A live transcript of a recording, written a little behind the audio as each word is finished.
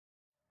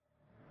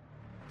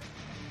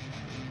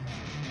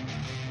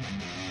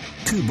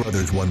Two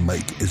Brothers, One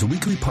Mic is a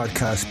weekly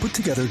podcast put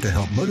together to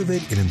help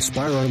motivate and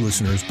inspire our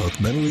listeners both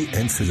mentally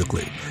and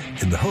physically,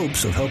 in the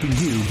hopes of helping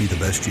you be the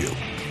best you.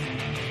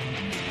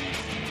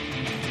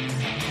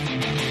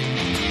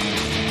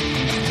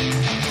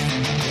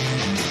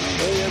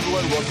 Hey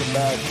everyone, welcome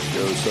back.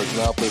 Joe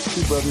Sargentopoulos,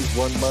 Two Brothers,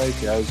 One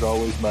Mic. As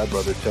always, my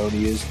brother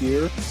Tony is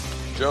here.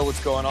 Joe,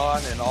 what's going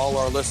on? And all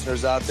our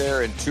listeners out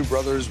there in Two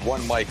Brothers,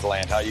 One Mic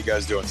land. How you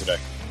guys doing today?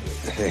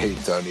 Hey,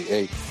 Tony.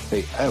 Hey,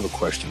 I have a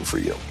question for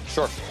you.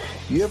 Sure.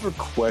 You ever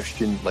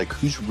question, like,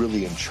 who's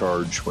really in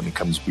charge when it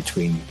comes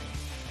between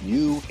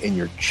you and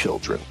your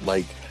children?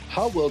 Like,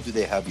 how well do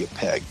they have you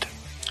pegged?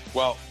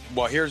 Well,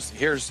 here's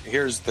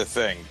the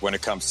thing when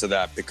it comes to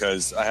that,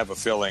 because I have a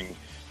feeling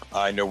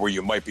I know where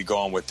you might be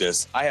going with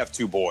this. I have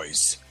two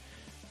boys,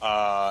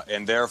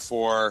 and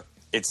therefore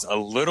it's a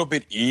little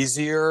bit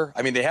easier.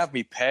 I mean, they have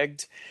me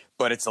pegged,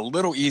 but it's a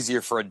little easier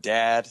for a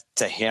dad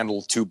to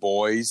handle two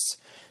boys.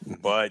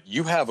 But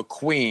you have a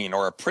queen,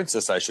 or a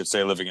princess, I should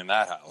say, living in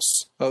that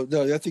house. Oh,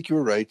 no, I think you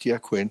were right. Yeah,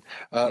 queen.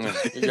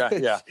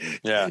 Yeah.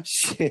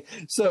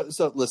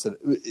 So listen,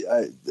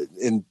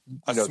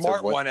 a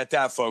smart one at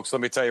that, folks. Let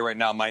me tell you right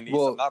now, my niece,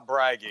 I'm not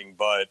bragging,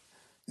 but...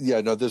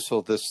 Yeah, no, this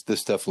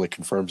definitely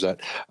confirms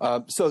that.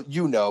 So,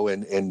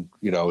 and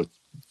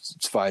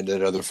it's fine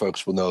that other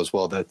folks will know as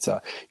well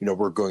that,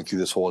 we're going through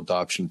this whole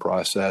adoption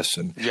process,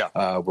 and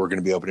we're going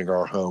to be opening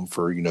our home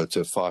for,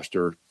 to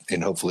foster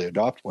and hopefully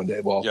adopt one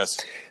day. Well, yes.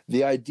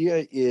 The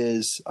idea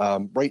is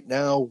right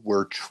now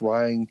we're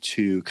trying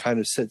to kind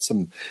of set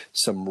some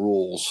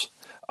rules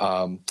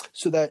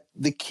so that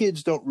the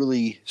kids don't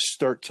really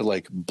start to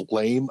like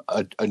blame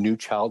a new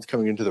child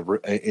coming into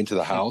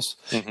the house,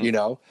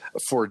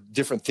 for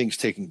different things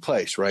taking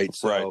place, right?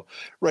 So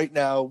right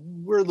now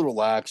we're a little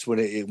lax when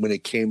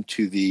it came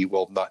to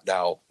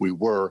we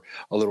were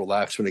a little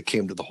lax when it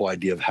came to the whole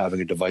idea of having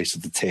a device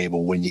at the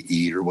table when you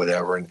eat or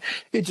whatever, and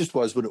it just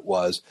was what it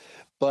was.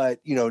 But,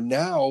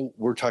 now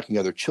we're talking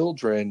other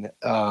children,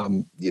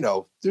 there's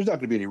not going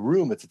to be any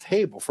room at the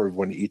table for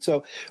everyone to eat.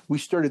 So we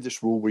started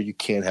this rule where you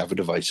can't have a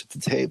device at the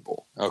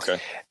table. Okay.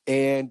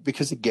 And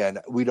because, again,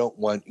 we don't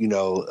want,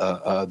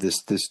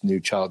 this new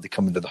child to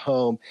come into the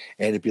home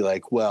and it'd be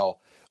like,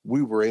 well,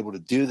 we were able to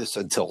do this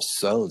until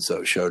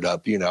so-and-so showed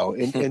up,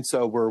 and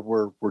so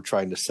we're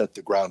trying to set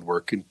the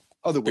groundwork and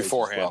other ways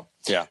beforehand. As well.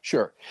 Yeah.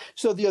 Sure.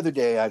 So the other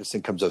day,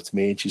 Addison comes up to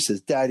me and she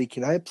says, "Daddy,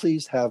 can I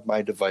please have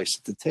my device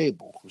at the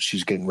table?"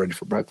 She's getting ready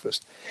for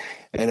breakfast.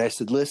 And I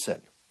said,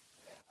 "Listen,"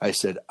 I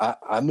said,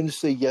 I'm going to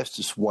say yes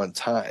this one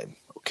time,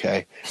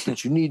 okay?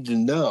 But you need to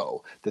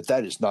know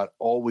that is not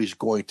always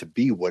going to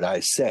be what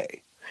I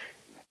say.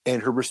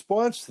 And her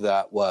response to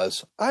that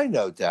was, "I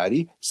know,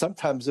 Daddy.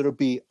 Sometimes it'll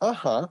be,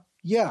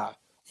 yeah.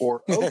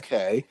 Or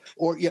okay,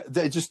 or yeah,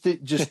 that was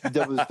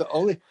the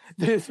only.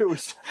 There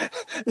was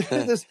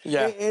this,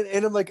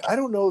 and I'm like, I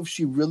don't know if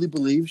she really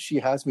believes she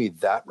has me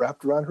that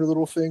wrapped around her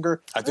little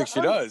finger. I think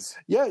she does.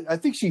 Yeah, I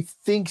think she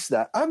thinks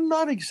that. I'm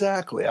not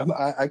exactly.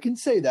 I can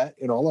say that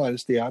in all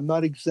honesty. I'm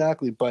not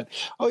exactly, but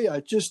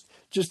just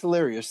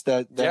hilarious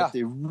that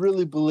they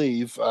really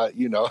believe. Well,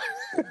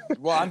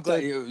 I'm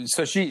glad.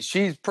 So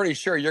she's pretty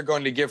sure you're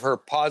going to give her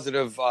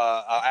positive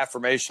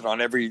affirmation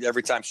on every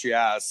time she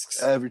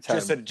asks. Every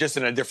time, just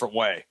in a different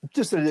way.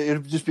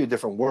 It'll just be a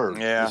different word.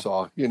 Yeah. That's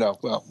all.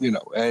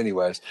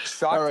 Anyways.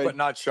 Shocked, but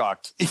not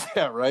shocked.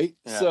 Yeah, right?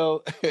 Yeah.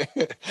 So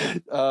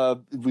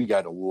we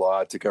got a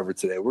lot to cover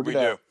today. We're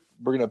going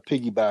to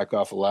piggyback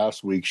off of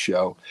last week's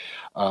show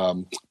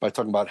by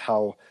talking about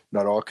how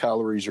not all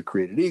calories are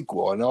created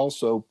equal, and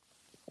also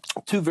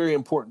two very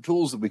important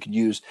tools that we can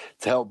use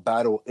to help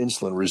battle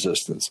insulin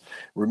resistance.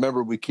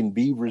 Remember, we can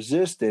be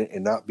resistant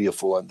and not be a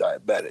full-on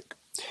diabetic.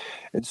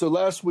 And so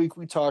last week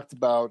we talked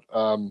about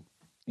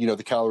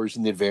the calories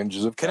and the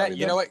advantages of counting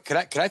them.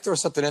 Can I throw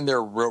something in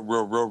there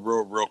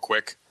real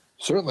quick?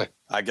 Certainly.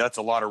 That's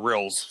a lot of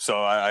reels,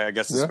 so I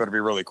guess it's going to be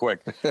really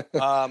quick.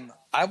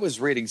 I was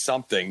reading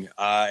something,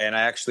 and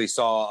I actually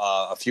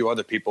saw a few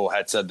other people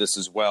had said this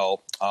as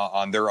well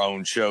on their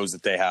own shows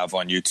that they have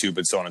on YouTube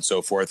and so on and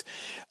so forth.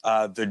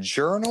 The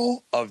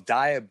Journal of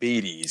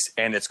Diabetes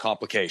and Its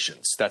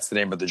Complications. That's the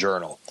name of the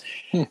journal.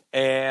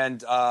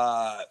 And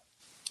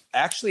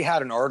actually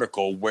had an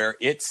article where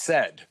it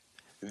said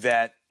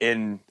that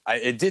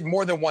it did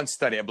more than one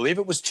study. I believe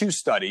it was 2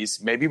 studies,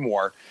 maybe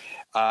more.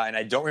 And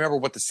I don't remember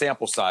what the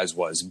sample size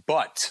was,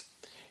 but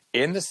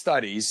in the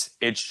studies,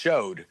 it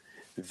showed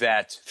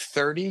that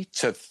 30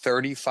 to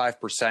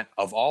 35%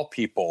 of all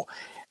people,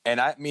 and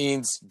that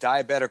means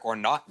diabetic or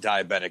not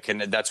diabetic,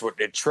 and that's what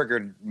it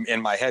triggered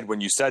in my head when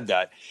you said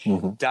that,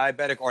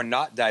 diabetic or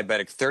not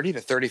diabetic, 30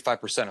 to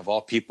 35% of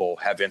all people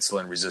have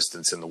insulin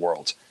resistance in the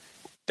world.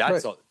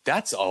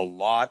 That's a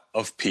lot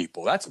of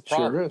people. That's a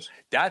problem. Sure is.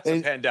 That's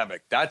a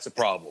pandemic. That's a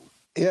problem.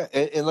 Yeah,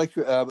 and like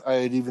I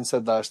had even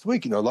said last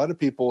week, a lot of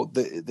people,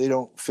 they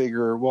don't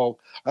figure, well,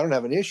 I don't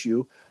have an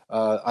issue.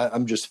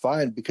 I'm just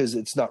fine because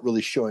it's not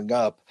really showing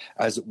up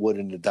as it would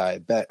in a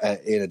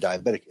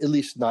diabetic, at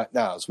least not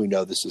now, as we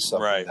know this is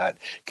something that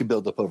can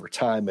build up over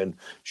time. And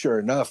sure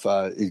enough,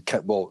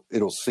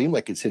 it'll seem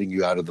like it's hitting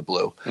you out of the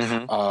blue.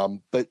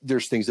 But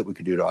there's things that we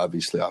can do to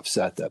obviously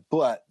offset that.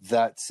 But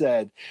that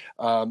said,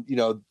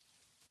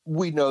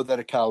 we know that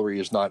a calorie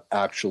is not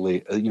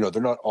actually,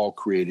 they're not all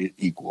created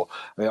equal.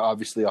 I mean,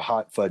 obviously, a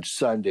hot fudge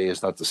sundae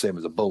is not the same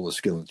as a boneless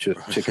skin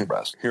chicken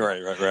breast.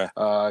 Right.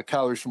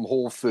 Calories from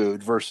whole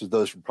food versus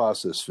those from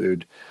processed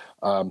food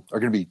are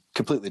going to be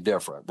completely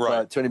different.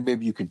 Right. Tony,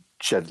 maybe you could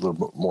shed a little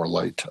bit more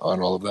light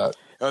on all of that.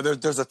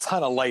 There's a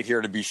ton of light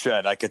here to be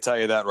shed. I can tell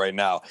you that right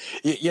now.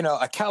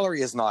 A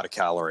calorie is not a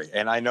calorie.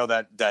 And I know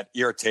that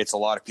irritates a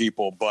lot of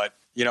people, but,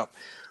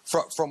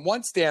 from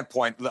one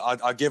standpoint,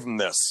 I'll give them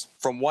this.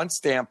 From one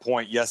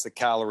standpoint, yes, a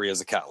calorie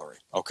is a calorie.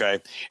 Okay.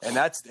 And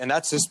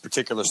that's his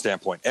particular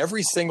standpoint.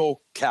 Every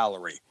single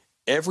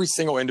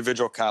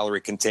individual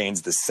calorie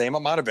contains the same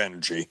amount of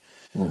energy,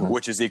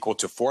 which is equal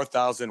to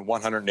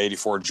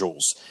 4,184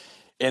 joules.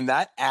 In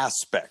that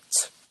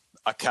aspect,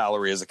 a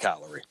calorie is a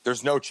calorie.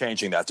 There's no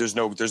changing that. There's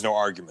no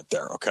argument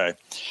there. Okay.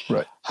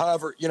 Right.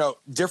 However,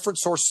 different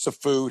sources of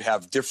food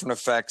have different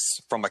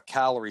effects from a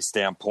calorie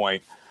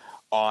standpoint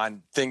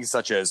on things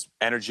such as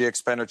energy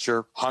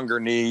expenditure, hunger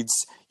needs.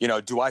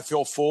 Do I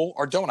feel full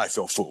or don't I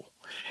feel full?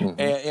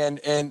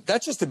 And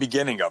that's just the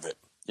beginning of it.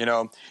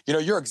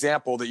 Your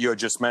example that you had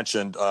just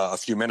mentioned a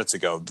few minutes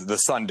ago, the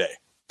sundae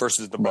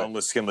versus the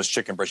boneless, skinless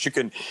chicken breast.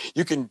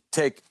 You can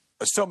take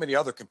so many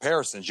other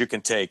comparisons. You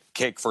can take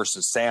cake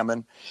versus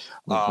salmon,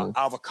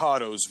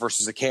 avocados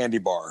versus a candy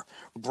bar,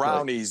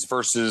 brownies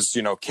versus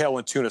kale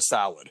and tuna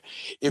salad.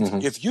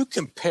 If you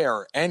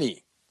compare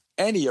any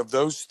of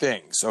those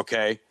things,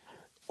 okay,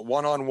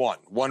 one-on-one,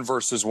 one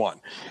versus one,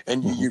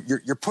 and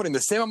you're putting the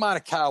same amount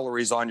of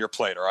calories on your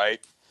plate, all right?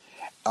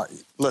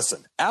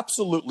 Listen,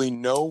 absolutely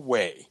no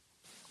way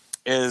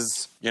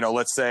is,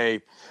 let's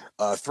say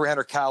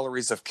 300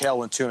 calories of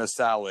kale and tuna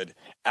salad,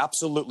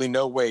 absolutely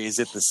no way is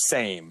it the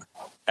same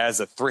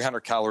as a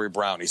 300-calorie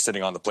brownie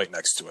sitting on the plate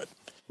next to it.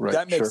 Right,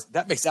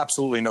 that makes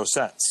absolutely no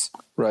sense.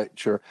 Right,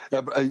 sure.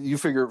 You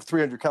figure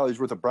 300 calories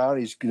worth of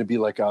brownie is going to be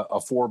like a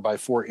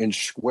 4x4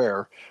 inch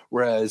square,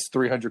 whereas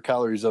 300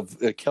 calories of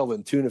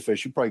Kelvin tuna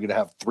fish, you're probably going to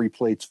have 3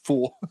 plates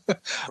full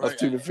of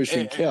tuna fish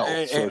and kale.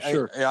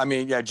 Sure.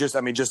 Just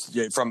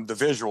from the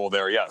visual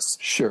there, yes.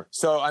 Sure.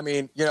 So,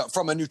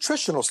 from a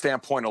nutritional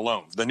standpoint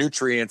alone, the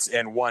nutrients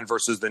in one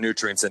versus the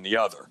nutrients in the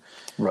other.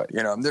 Right.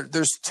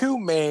 There's two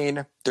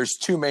main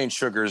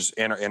sugars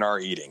in our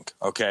eating,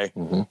 okay,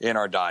 in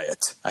our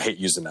diet. I hate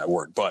using that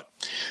word, but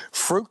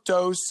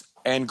fructose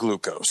and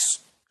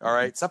glucose. All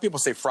right. Some people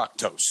say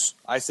fructose.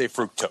 I say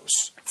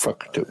fructose.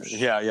 Fructose.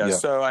 Yeah.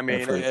 So,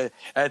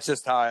 it's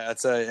just how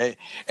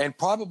and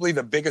probably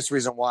the biggest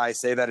reason why I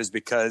say that is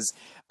because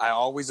I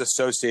always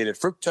associated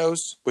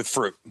fructose with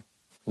fruit.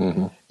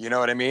 You know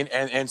what I mean?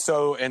 And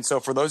so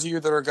for those of you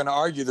that are going to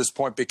argue this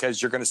point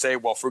because you're going to say,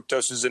 well,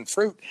 fructose is in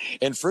fruit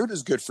and fruit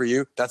is good for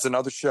you, that's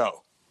another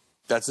show.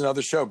 That's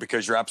another show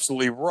because you're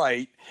absolutely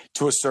right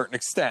to a certain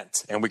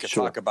extent. And we can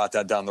talk about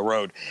that down the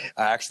road.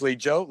 Actually,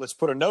 Joe, let's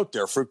put a note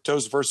there.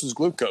 Fructose versus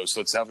glucose.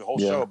 Let's have a whole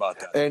show about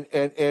that.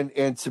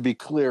 And to be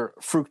clear,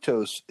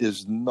 fructose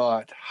is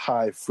not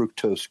high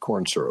fructose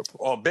corn syrup.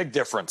 Oh, big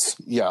difference.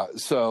 Yeah.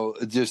 So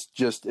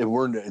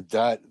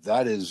that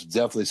is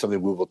definitely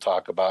something we will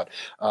talk about.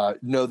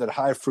 Know that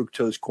high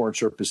fructose corn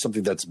syrup is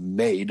something that's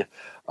made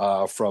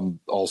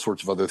from all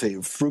sorts of other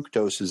things.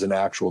 Fructose is an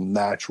actual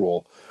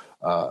natural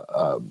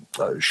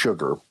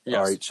sugar. Yes.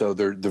 All right. So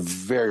they're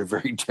very,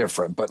 very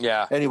different. But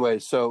anyway,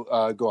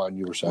 so go on.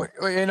 You were saying.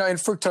 In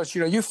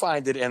fructose, you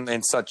find it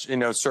in such,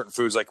 certain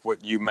foods like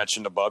what you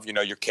mentioned above,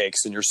 your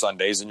cakes and your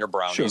sundaes and your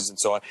brownies and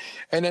so on.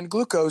 And then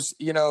glucose,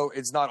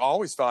 it's not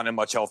always found in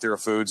much healthier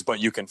foods, but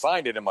you can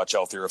find it in much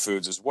healthier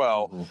foods as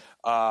well.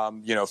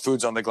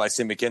 Foods on the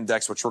glycemic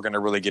index, which we're going to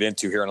really get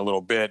into here in a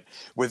little bit,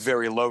 with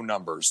very low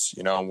numbers.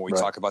 When we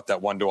talk about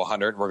that 1 to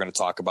 100, we're going to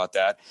talk about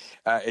that.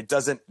 It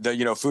doesn't,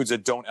 foods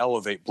that don't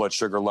elevate blood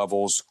sugar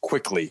levels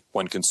quickly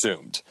when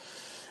consumed.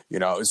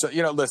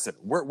 Listen,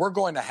 we're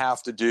going to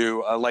have to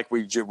do, like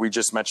we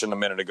just mentioned a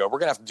minute ago, we're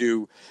going to have to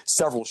do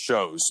several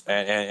shows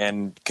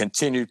and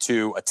continue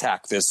to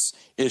attack this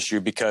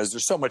issue because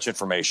there's so much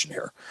information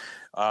here.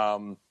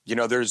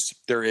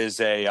 There is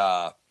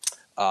an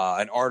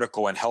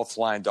article in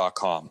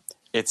healthline.com.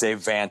 It's a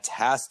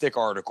fantastic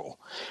article,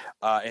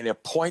 and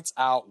it points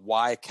out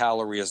why a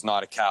calorie is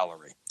not a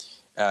calorie.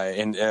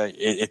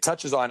 It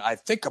touches on, I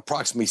think,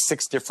 approximately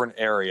 6 different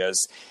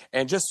areas.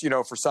 And just,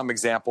 for some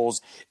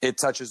examples, it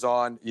touches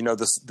on,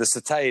 the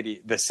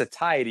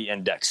satiety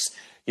index,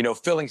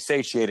 feeling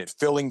satiated,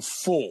 feeling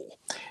full,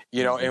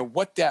 and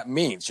what that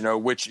means,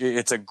 which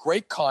it's a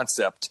great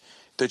concept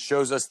that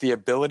shows us the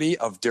ability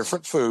of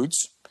different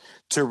foods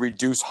to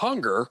reduce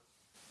hunger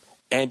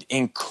and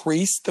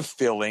increase the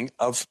feeling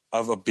of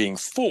being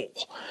full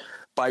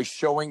by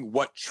showing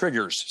what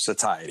triggers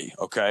satiety,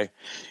 okay?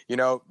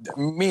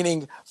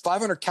 Meaning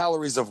 500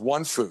 calories of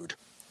one food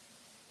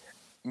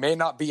may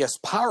not be as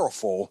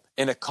powerful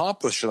in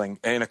accomplishing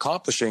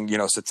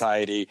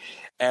satiety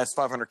as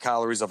 500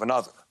 calories of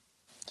another.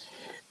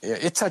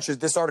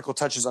 This article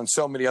touches on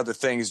so many other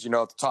things, at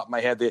the top of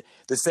my head.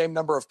 The same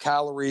number of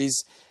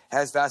calories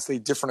has vastly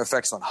different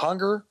effects on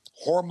hunger,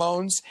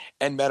 hormones,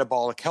 and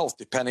metabolic health,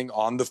 depending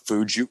on the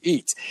foods you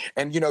eat.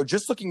 And,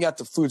 just looking at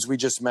the foods we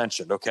just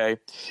mentioned, okay,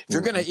 if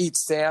you're going to eat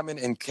salmon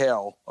and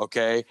kale,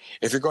 okay,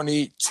 if you're going to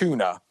eat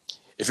tuna,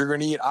 if you're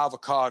going to eat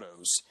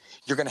avocados,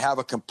 you're going to have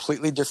a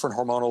completely different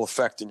hormonal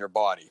effect in your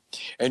body.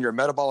 And your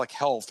metabolic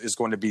health is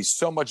going to be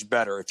so much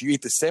better. If you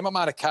eat the same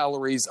amount of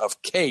calories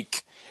of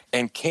cake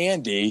and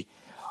candy,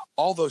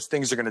 all those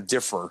things are going to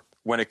differ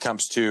when it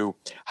comes to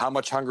how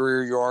much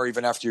hungrier you are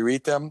even after you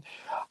eat them,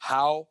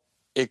 how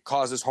it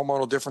causes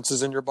hormonal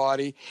differences in your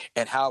body,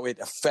 and how it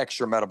affects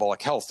your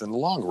metabolic health in the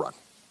long run.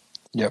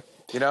 Yep.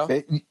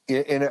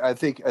 And I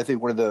think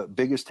one of the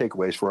biggest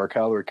takeaways for our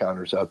calorie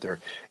counters out there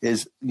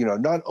is,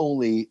 not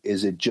only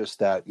is it just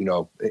that,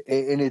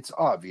 and it's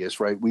obvious,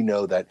 right? We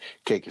know that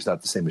cake is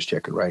not the same as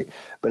chicken, right?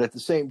 But at the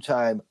same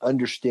time,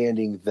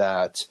 understanding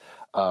that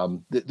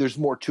there's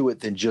more to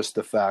it than just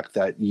the fact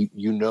that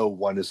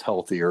one is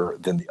healthier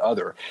than the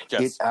other.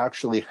 Yes. It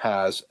actually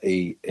has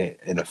an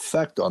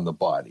effect on the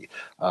body,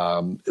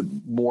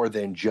 more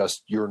than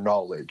just your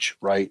knowledge,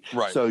 right?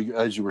 Right. So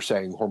as you were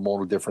saying,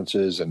 hormonal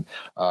differences and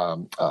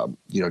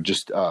your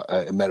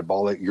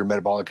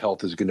metabolic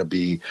health is going to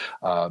be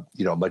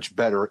much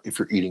better if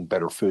you're eating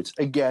better foods.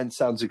 Again,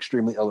 sounds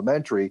extremely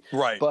elementary,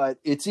 right? But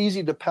it's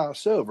easy to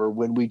pass over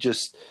when we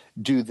just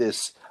do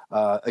this.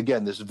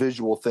 Again, this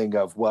visual thing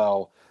of,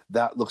 well,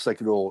 that looks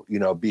like it'll,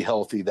 be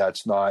healthy.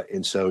 That's not.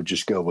 And so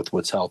just go with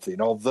what's healthy.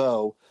 And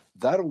although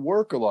that'll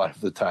work a lot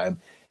of the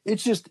time,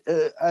 it's just,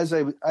 as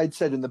I'd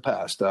said in the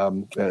past, I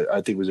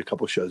think it was a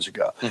couple shows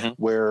ago,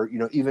 where,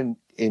 even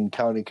in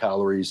counting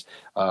calories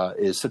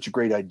is such a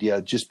great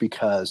idea just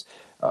because,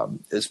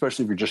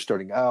 especially if you're just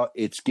starting out,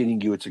 it's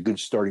a good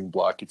starting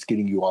block. It's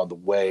getting you on the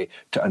way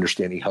to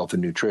understanding health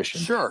and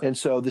nutrition. Sure. And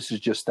so this is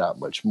just that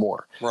much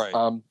more. Right.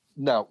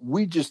 Now,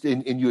 we just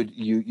and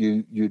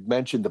you'd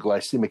mentioned the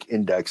glycemic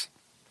index.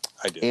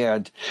 I did.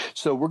 And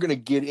so we're going to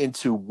get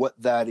into what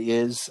that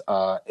is.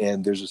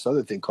 And there's this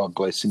other thing called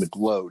glycemic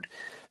load.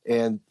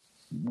 And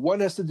one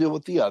has to deal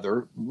with the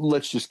other.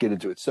 Let's just get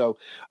into it. So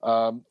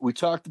we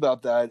talked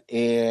about that,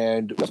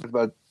 and we talked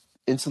about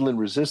insulin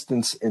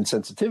resistance and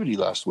sensitivity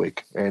last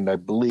week. And I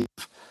believe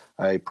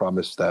I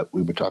promised that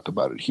we would talk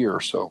about it here.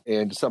 So,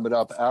 and to sum it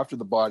up, after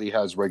the body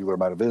has a regular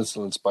amount of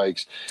insulin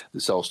spikes, the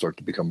cells start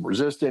to become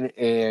resistant,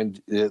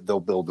 and they'll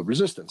build the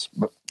resistance.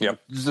 But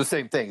it's the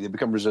same thing. They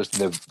become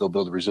resistant, they'll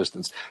build the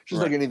resistance. Just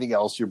like anything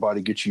else your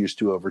body gets used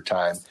to over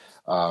time,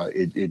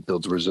 it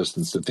builds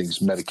resistance to things,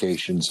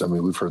 medications. I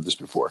mean, we've heard this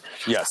before.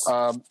 Yes.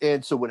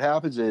 And so what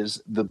happens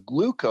is the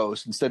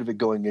glucose, instead of it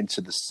going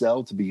into the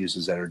cell to be used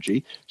as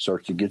energy,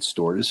 starts to get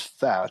stored as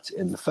fat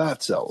in the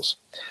fat cells.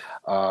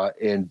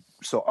 And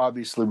so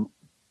obviously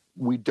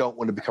we don't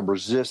want to become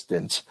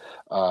resistant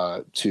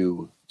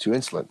to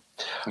insulin.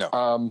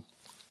 No.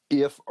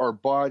 If our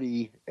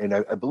body, and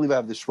I believe I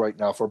have this right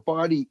now, if our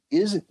body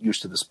isn't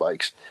used to the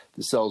spikes,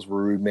 the cells will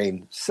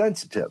remain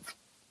sensitive,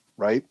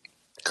 right?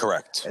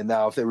 Correct. And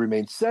now if they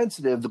remain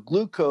sensitive, the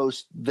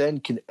glucose then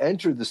can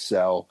enter the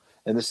cell,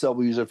 and the cell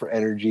will use it for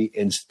energy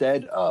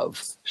instead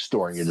of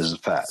storing it as a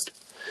fat.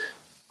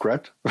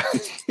 Correct?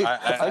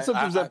 I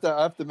sometimes have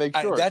to make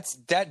sure.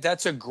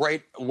 That's a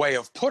great way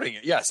of putting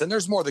it. Yes, and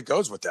there's more that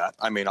goes with that.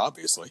 I mean,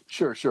 obviously.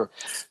 Sure.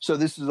 So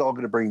this is all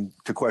going to bring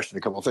to question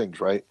a couple of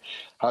things, right?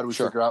 How do we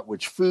figure out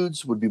which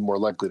foods would be more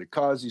likely to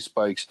cause these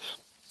spikes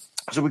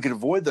so we can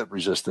avoid that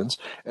resistance?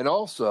 And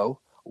also,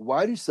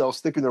 why do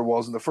cells thicken their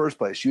walls in the first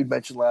place? You had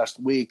mentioned last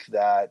week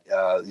that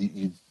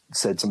you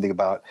said something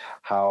about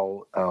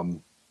how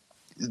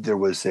there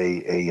was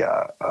a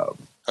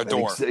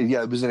door.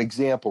 It was an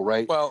example,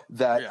 right? Well,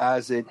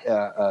 as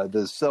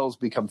the cells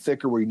become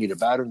thicker, where you need a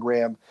battering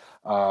ram,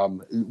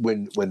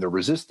 when they're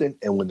resistant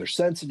and when they're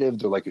sensitive,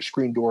 they're like a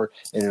screen door,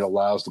 and it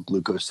allows the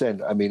glucose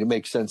in. I mean, it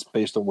makes sense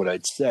based on what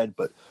I'd said,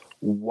 but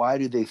why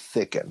do they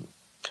thicken?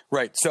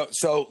 Right.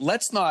 So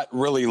let's not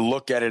really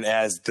look at it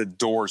as the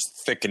doors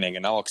thickening,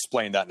 and I'll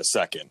explain that in a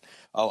second.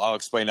 I'll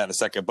explain that in a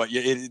second. But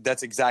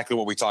that's exactly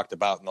what we talked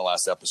about in the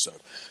last episode,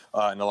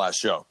 in the last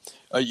show.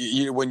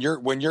 When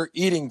you're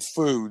eating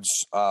foods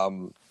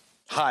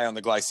high on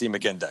the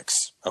glycemic index,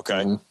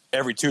 okay,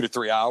 every 2 to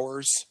 3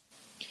 hours,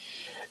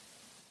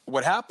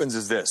 what happens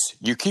is this: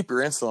 you keep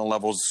your insulin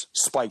levels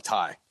spiked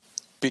high.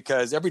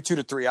 Because every 2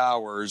 to 3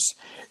 hours,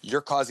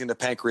 you're causing the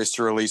pancreas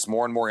to release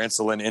more and more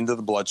insulin into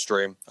the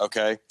bloodstream,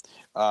 okay?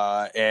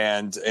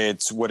 And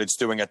what it's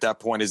doing at that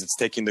point is it's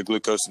taking the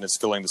glucose and it's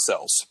filling the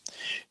cells.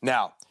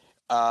 Now,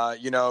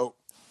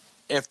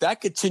 if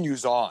that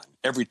continues on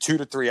every 2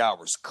 to 3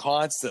 hours,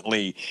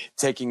 constantly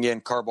taking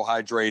in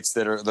carbohydrates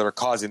that are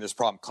causing this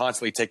problem,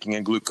 constantly taking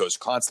in glucose,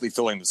 constantly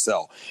filling the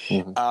cell,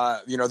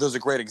 there's a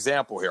great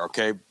example here,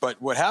 okay? But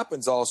what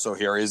happens also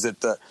here is that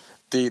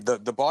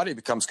the body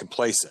becomes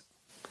complacent.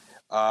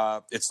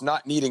 It's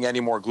not needing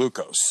any more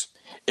glucose.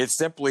 It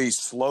simply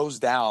slows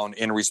down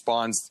in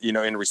response to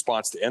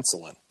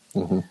insulin.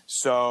 Mm-hmm.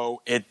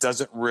 So it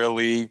doesn't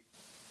really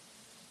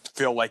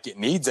feel like it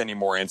needs any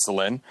more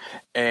insulin,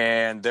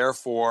 and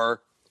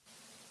therefore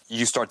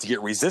you start to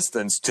get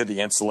resistance to the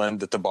insulin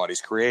that the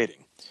body's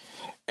creating.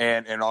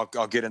 And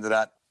I'll get into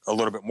that a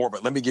little bit more,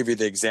 but let me give you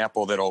the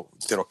example that'll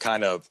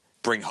kind of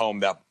bring home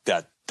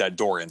that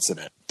door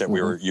incident that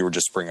you were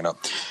just bringing up.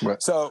 Right.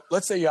 So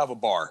let's say you have a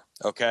bar,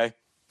 okay?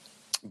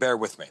 Bear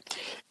with me.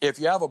 If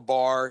you have a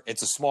bar,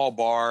 it's a small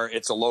bar,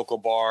 it's a local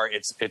bar,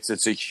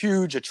 it's a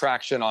huge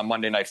attraction on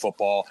Monday Night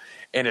Football,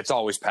 and it's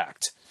always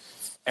packed.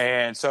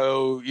 And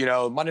so,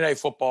 Monday Night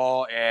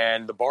Football,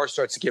 and the bar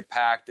starts to get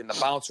packed, and the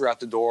bouncer at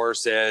the door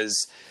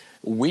says,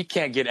 we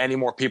can't get any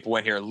more people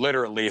in here.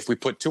 Literally, if we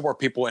put 2 more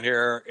people in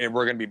here, and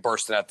we're going to be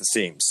bursting at the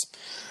seams.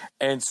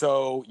 And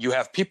so you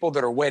have people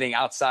that are waiting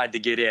outside to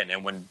get in.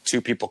 And when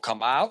 2 people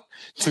come out,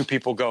 2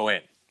 people go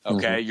in.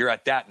 Okay, You're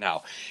at that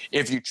now.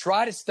 If you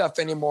try to stuff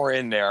any more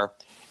in there,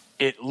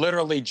 it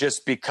literally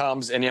just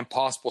becomes an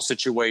impossible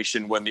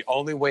situation when the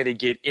only way to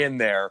get in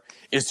there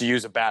is to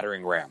use a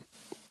battering ram.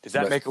 Does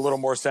that make a little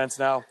more sense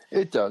now?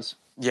 It does.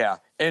 Yeah.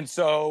 And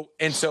so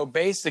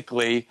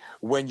basically,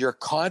 when you're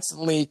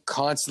constantly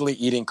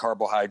eating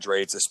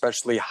carbohydrates,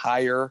 especially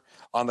higher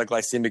on the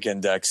glycemic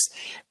index,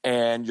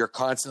 and you're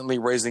constantly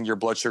raising your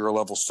blood sugar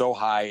level so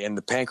high, and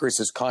the pancreas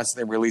is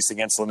constantly releasing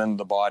insulin into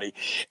the body,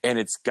 and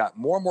it's got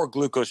more and more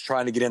glucose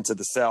trying to get into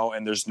the cell,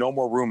 and there's no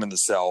more room in the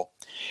cell,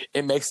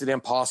 it makes it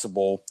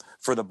impossible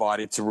for the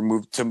body to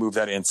move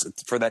that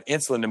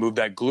insulin to move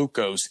that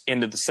glucose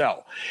into the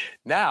cell.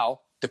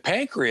 Now, the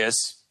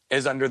pancreas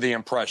is under the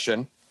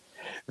impression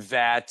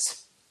that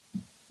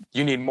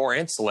you need more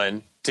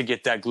insulin to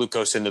get that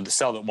glucose into the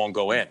cell that won't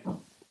go in.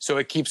 So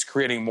it keeps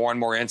creating more and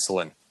more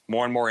insulin.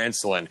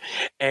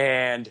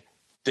 And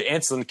the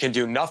insulin can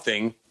do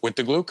nothing with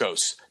the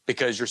glucose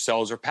because your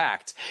cells are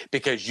packed,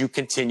 because you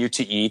continue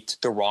to eat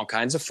the wrong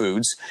kinds of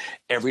foods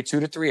every 2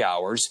 to 3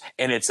 hours.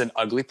 And it's an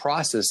ugly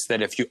process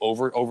that if you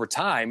over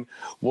time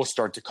will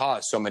start to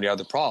cause so many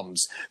other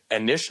problems.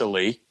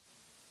 Initially,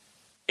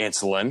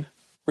 insulin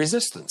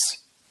resistance.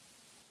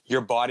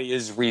 Your body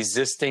is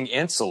resisting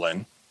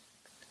insulin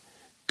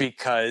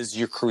because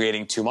you're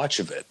creating too much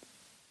of it.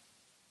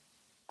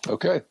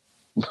 Okay.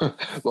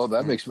 Well,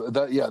 that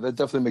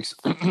definitely makes,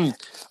 I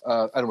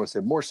don't want to say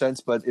more sense,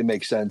 but it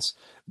makes sense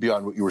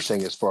beyond what you were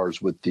saying as far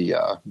as with the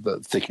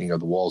thickening of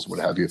the walls, what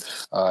have you,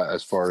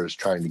 as far as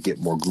trying to get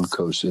more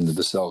glucose into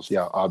the cells.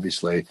 Yeah,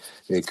 obviously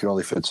it can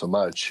only fit so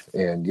much.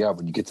 And yeah,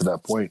 when you get to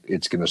that point,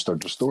 it's going to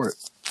start to store it.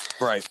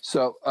 Right.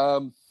 So,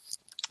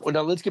 well,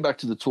 now let's get back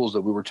to the tools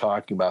that we were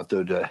talking about,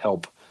 though, to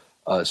help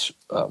us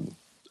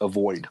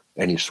avoid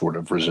any sort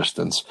of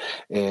resistance.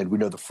 And we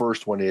know the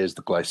first one is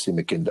the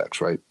glycemic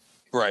index, right?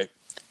 Right.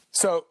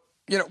 So,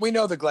 we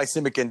know the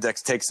glycemic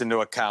index takes into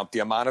account the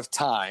amount of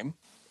time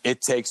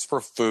it takes for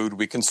food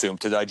we consume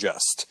to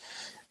digest,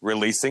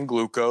 releasing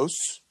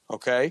glucose,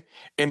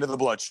 into the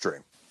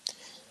bloodstream.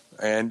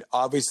 And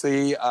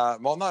obviously,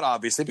 not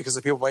obviously, because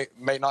the people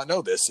may not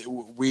know this,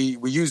 we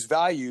use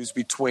values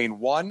between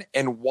 1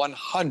 and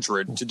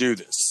 100 to do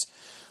this.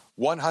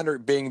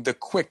 100 being the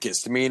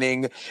quickest,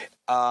 meaning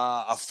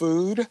a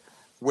food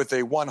with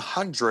a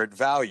 100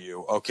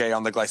 value,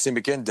 on the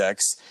glycemic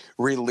index,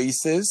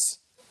 releases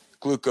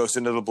glucose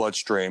into the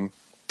bloodstream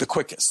the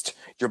quickest.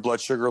 Your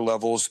blood sugar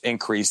levels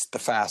increase the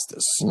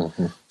fastest.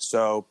 Mm-hmm.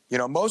 So,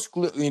 most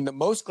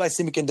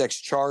glycemic index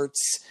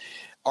charts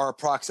are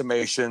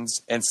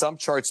approximations, and some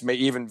charts may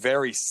even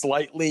vary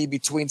slightly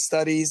between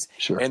studies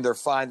and their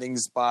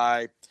findings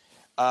by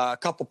a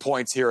couple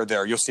points here or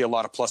there. You'll see a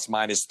lot of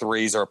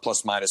 ±3s or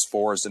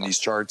 ±4s in these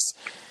charts.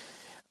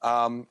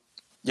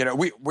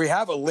 We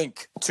have a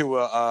link to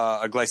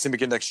a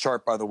glycemic index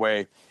chart, by the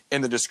way,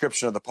 in the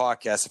description of the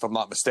podcast, if I'm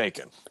not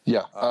mistaken.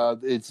 Yeah,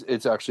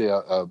 it's actually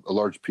a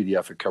large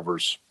PDF. It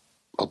covers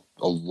a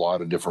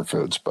lot of different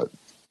foods, but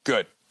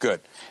good.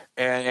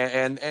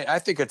 And I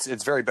think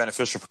it's very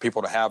beneficial for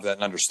people to have that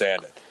and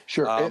understand it.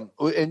 Sure.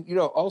 And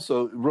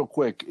also real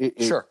quick,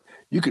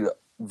 you could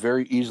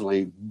very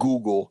easily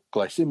Google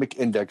glycemic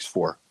index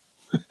for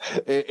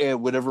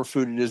and whatever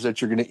food it is that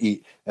you're going to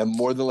eat. And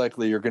more than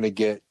likely you're going to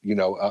get,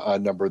 a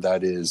number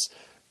that is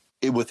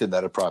within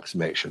that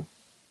approximation.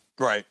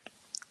 Right.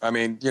 I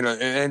mean,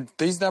 and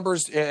these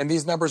numbers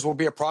will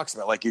be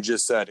approximate, like you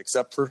just said,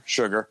 except for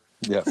sugar.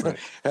 Yeah, right.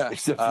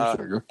 Except for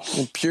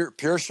sugar.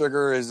 Pure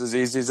sugar is as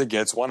easy as it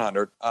gets,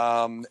 100.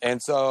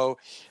 And so,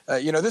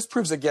 this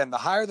proves, again, the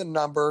higher the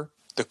number,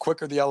 the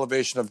quicker the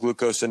elevation of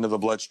glucose into the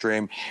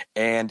bloodstream,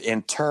 and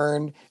in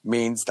turn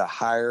means the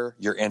higher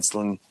your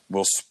insulin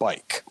will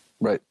spike.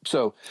 Right.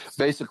 So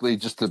basically,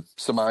 just to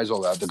surmise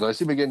all that, the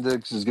glycemic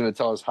index is going to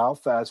tell us how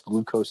fast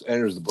glucose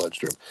enters the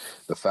bloodstream.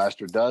 The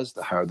faster it does,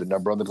 the higher the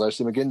number on the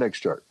glycemic index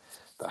chart.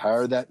 The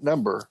higher that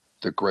number,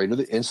 the greater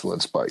the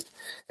insulin spike.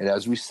 And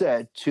as we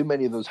said, too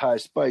many of those high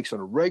spikes on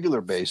a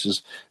regular basis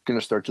are going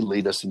to start to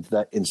lead us into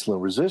that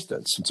insulin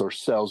resistance since our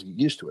cells get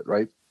used to it,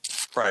 right?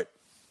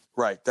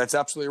 Right. That's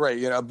absolutely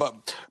right.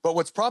 But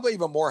what's probably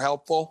even more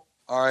helpful,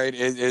 all right,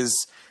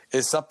 is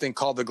is something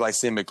called the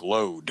glycemic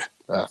load.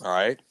 All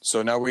right.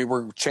 So now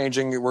we're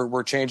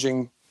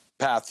changing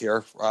path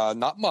here.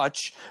 Not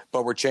much,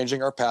 but we're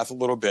changing our path a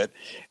little bit.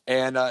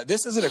 And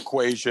this is an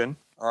equation,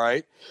 all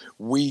right,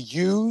 we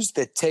use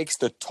that takes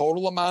the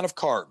total amount of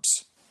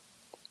carbs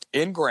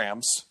in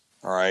grams,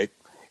 all right,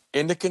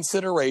 into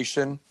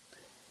consideration.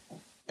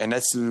 And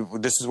this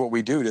is what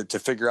we do to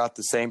figure out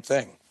the same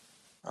thing.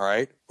 All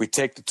right. We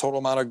take the total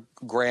amount of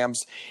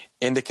grams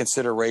into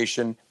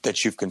consideration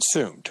that you've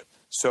consumed.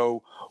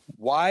 So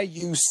why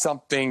use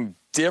something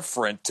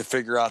different to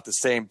figure out the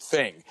same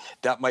thing?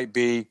 That might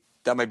be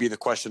the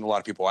question a lot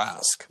of people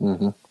ask.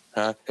 Mm-hmm.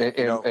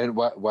 And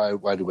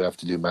why do we have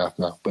to do math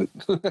now? But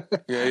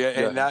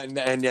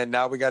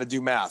now we got to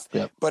do math.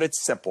 Yep. But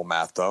it's simple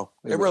math, though.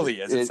 It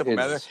really is. It's simple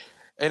math. Is.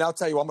 And I'll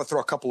tell you, I'm going to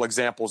throw a couple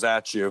examples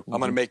at you. Mm-hmm. I'm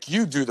going to make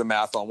you do the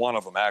math on one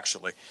of them,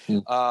 actually.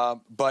 Mm-hmm.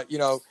 But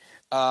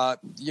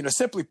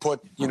simply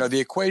put, the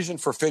equation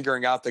for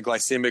figuring out the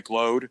glycemic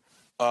load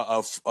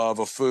of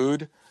a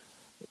food.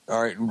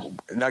 All right.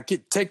 Now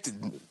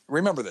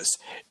remember this.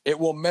 It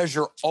will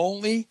measure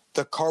only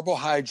the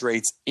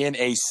carbohydrates in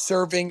a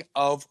serving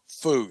of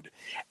food.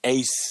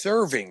 A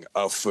serving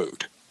of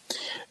food.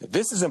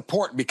 This is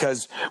important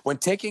because when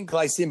taking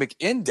glycemic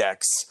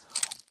index,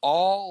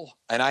 all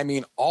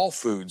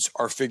foods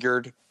are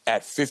figured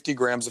at 50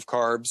 grams of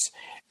carbs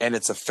and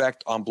its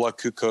effect on blood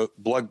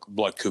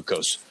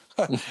glucose.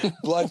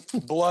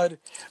 blood.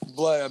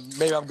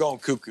 Maybe I'm going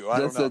cuckoo. I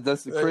don't know.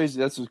 That's crazy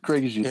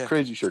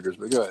sugars.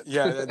 But go ahead.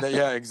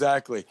 Yeah,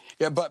 exactly.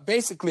 Yeah, but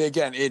basically,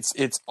 again,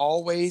 it's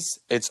always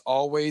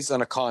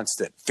on a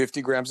constant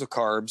 50 grams of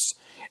carbs,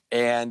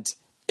 and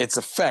its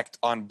effect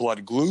on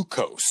blood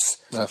glucose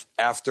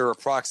after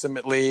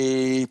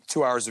approximately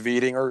 2 hours of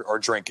eating or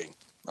drinking,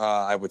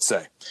 I would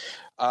say.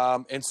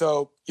 And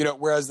so,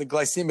 whereas the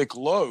glycemic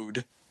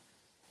load,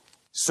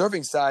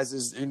 serving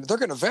sizes, they're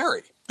going to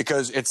vary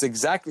because it's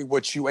exactly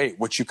what you ate,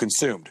 what you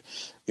consumed,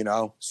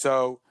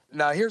 So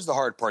now here's the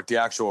hard part, the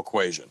actual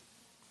equation.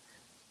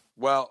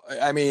 Well,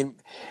 I mean,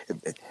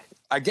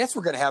 I guess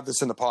we're going to have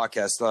this in the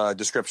podcast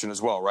description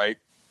as well, right?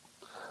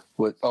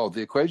 What? Oh,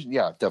 the equation?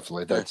 Yeah,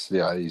 definitely. That's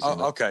easy.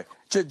 Oh, okay.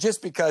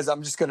 Just because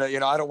I'm just going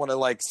to, I don't want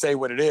to say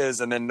what it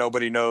is and then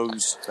nobody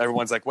knows.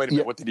 Everyone's like, wait a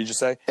minute, what did he just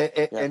say?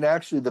 And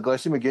actually the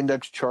glycemic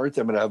index chart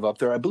I'm going to have up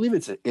there, I believe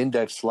it's an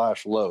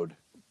index/load.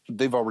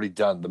 They've already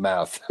done the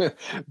math,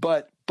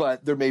 but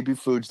there may be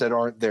foods that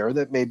aren't there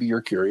that maybe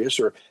you're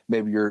curious, or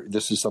maybe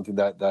this is something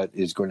that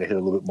is going to hit a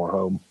little bit more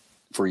home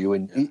for you,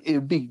 and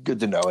it'd be good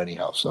to know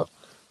anyhow.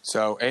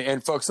 So,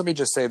 and folks, let me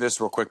just say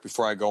this real quick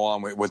before I go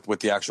on with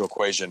the actual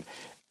equation.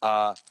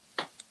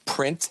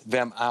 Print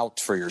them out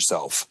for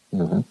yourself.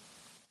 Mm-hmm.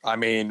 I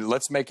mean,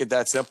 let's make it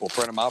that simple.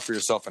 Print them out for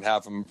yourself and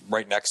have them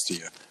right next to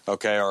you,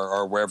 okay,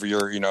 or wherever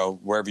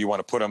wherever you want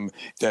to put them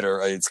that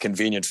it's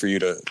convenient for you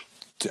to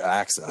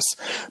access.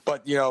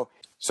 But,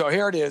 so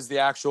here it is, the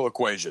actual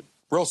equation.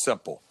 Real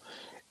simple.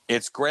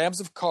 It's grams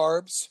of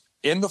carbs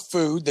in the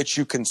food that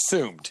you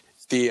consumed,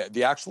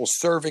 the actual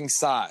serving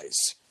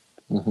size,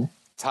 mm-hmm.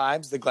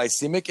 times the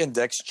glycemic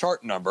index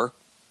chart number,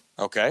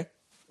 okay,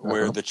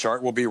 where the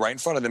chart will be right in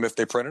front of them if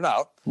they print it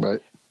out.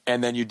 Right.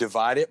 And then you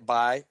divide it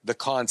by the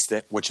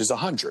constant, which is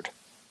 100.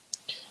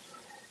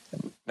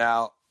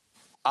 Now,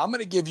 I'm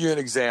going to give you an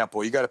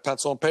example. You got a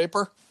pencil and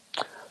paper?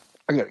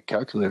 I got a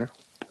calculator.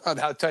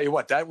 I'll tell you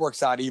what, that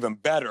works out even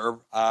better.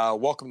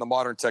 Welcome to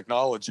modern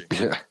technology.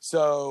 Yeah.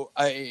 So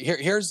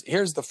here's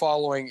the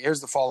following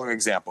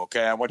example.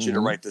 Okay, I want you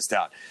to write this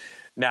down.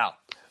 Now,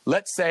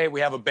 let's say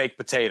we have a baked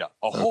potato,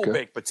 a whole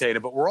baked potato,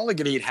 but we're only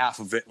going to eat half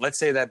of it. Let's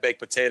say that baked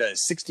potato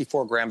is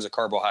 64 grams of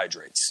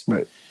carbohydrates.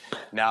 Right.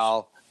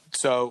 Now,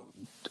 so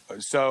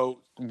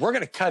we're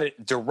going to cut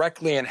it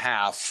directly in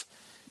half,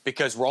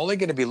 because we're only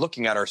going to be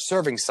looking at our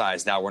serving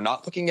size. Now, we're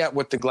not looking at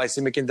what the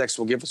glycemic index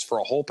will give us for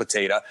a whole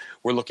potato.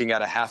 We're looking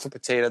at a half a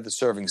potato, the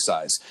serving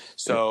size.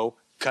 So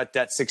cut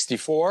that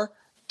 64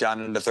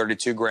 down into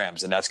 32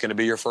 grams, and that's going to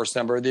be your first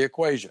number of the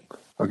equation.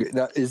 Okay.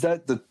 Now, is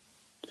that the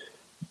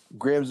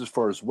grams as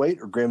far as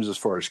weight or grams as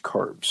far as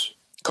carbs?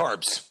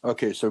 Carbs.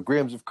 Okay, so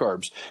grams of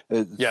carbs.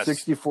 Yes.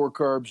 64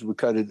 carbs. We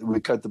cut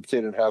the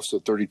potato in half, so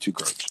 32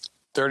 carbs.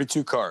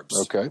 32 carbs.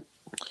 Okay.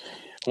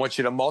 I want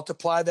you to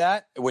multiply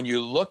that. When you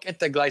look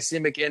at the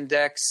glycemic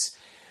index,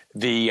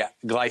 the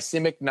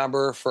glycemic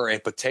number for a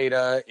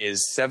potato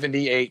is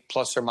 78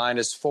 plus or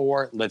minus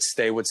 4. Let's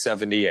stay with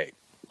 78.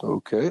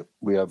 Okay.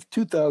 We have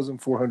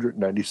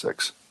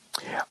 2,496.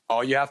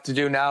 All you have to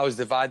do now is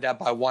divide that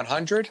by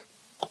 100.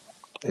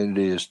 And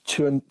it is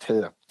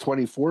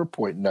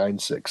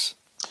 24.96.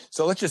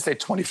 So let's just say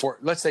 24.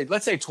 Let's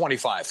say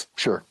 25.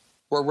 Sure.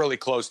 We're really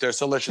close there,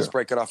 so let's just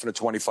break it off into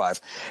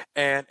 25.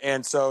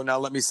 And so now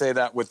let me say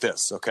that with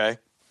this, okay?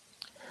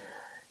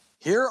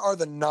 Here are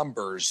the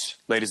numbers,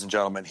 ladies and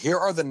gentlemen. Here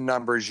are the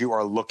numbers you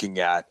are looking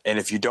at. And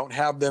if you don't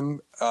have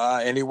them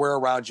anywhere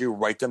around you,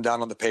 write them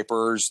down on the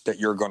papers that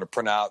you're going to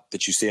print out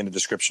that you see in the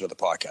description of the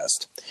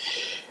podcast.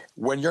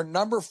 When your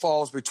number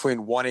falls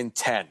between 1 and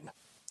 10,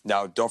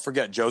 Now, don't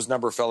forget, Joe's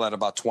number fell at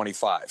about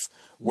 25.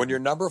 When your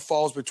number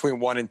falls between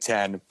 1 and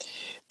 10,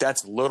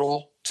 that's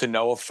little to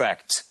no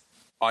effect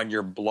on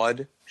your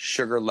blood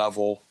sugar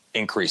level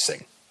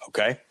increasing,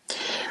 okay?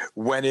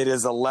 When it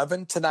is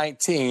 11 to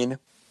 19,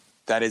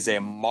 that is a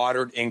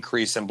moderate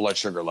increase in blood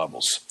sugar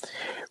levels.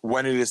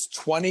 When it is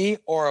 20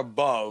 or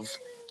above,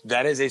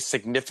 that is a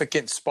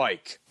significant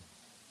spike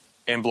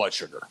in blood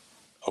sugar,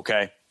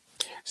 okay?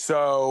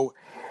 So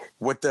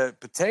with the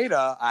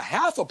potato, a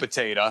half a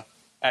potato,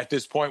 at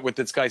this point with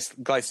its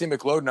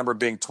glycemic load number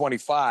being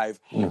 25,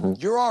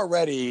 you're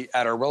already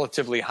at a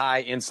relatively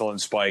high insulin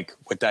spike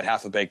with that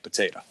half a baked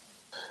potato.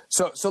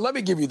 So let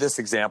me give you this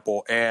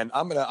example, and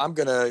I'm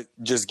gonna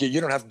just get,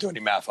 you don't have to do any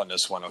math on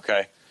this one,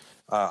 okay?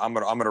 I'm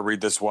gonna read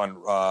this one.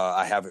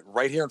 I have it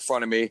right here in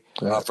front of me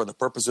for the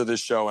purpose of this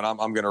show, and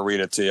I'm gonna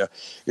read it to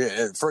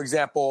you. For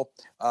example,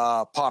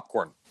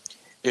 popcorn.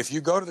 If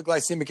you go to the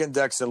glycemic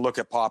index and look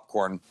at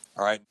popcorn,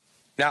 all right.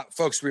 Now,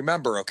 folks,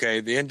 remember, okay,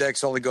 the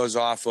index only goes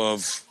off of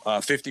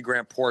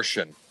 50-gram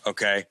portion,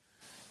 okay,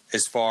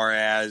 as far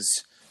as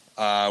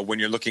when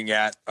you're looking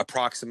at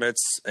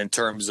approximates in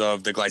terms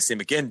of the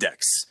glycemic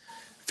index.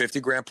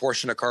 50-gram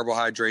portion of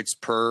carbohydrates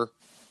per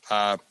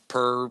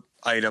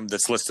item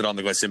that's listed on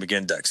the glycemic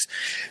index.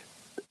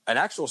 An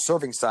actual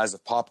serving size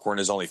of popcorn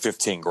is only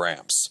 15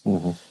 grams.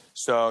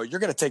 So you're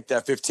going to take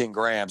that 15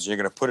 grams and you're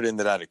going to put it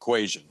into that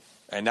equation.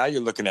 And now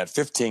you're looking at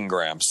 15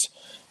 grams,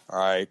 all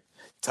right,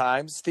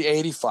 times the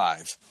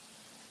 85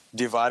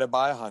 divided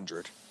by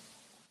 100,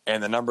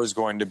 and the number is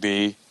going to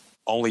be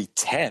only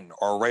 10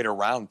 or right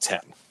around 10.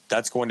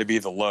 That's going to be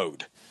the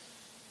load.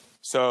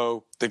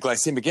 So the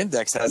glycemic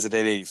index has it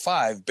at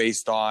 85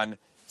 based on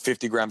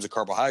 50 grams of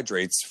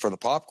carbohydrates for the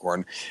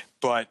popcorn,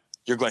 but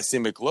your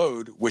glycemic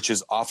load, which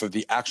is off of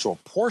the actual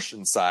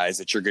portion size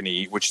that you're going to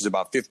eat, which is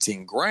about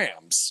 15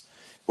 grams,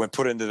 when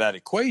put into that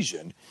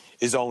equation,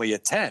 is only a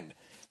 10.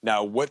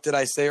 Now, what did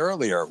I say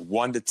earlier?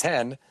 1 to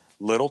 10,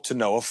 little to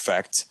no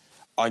effect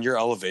on your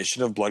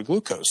elevation of blood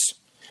glucose.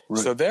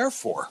 Right. So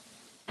therefore,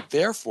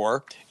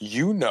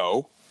 you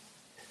know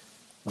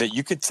that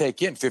you could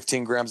take in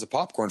 15 grams of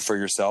popcorn for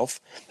yourself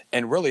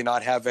and really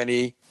not have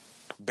any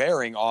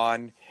bearing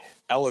on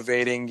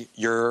elevating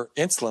your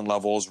insulin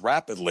levels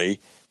rapidly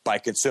by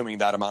consuming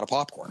that amount of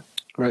popcorn.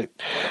 Right.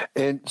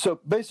 And so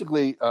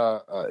basically,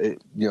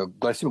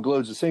 glycemic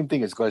load is the same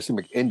thing as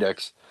glycemic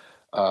index.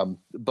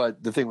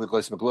 But the thing with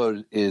glycemic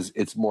load is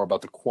it's more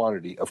about the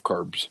quantity of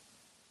carbs.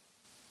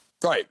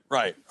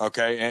 Right.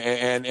 Okay.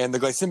 And the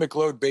glycemic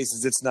load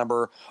bases its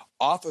number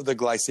off of the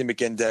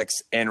glycemic index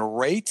and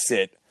rates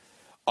it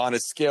on a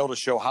scale to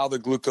show how the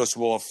glucose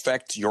will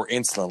affect your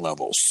insulin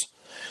levels.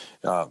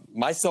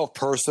 Myself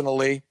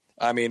personally,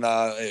 I mean,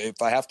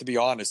 if I have to be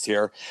honest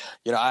here,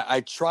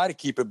 I try to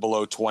keep it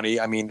below 20.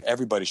 I mean,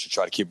 everybody should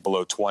try to keep it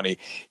below 20.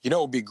 It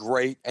would be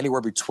great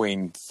anywhere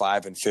between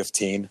 5 and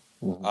 15.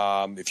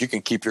 If you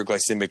can keep your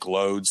glycemic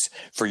loads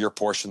for your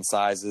portion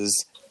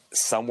sizes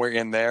somewhere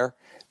in there,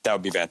 that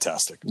would be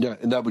fantastic. Yeah,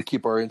 and that would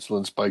keep our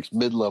insulin spikes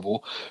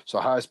mid-level, so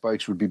high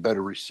spikes would be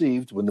better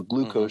received when the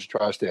glucose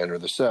tries to enter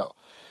the cell.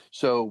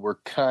 So we're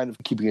kind of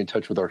keeping in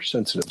touch with our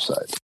sensitive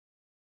side.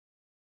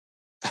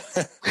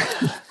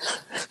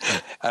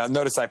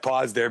 Notice I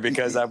paused there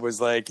because I was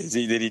like,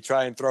 did he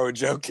try and throw a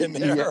joke in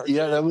there?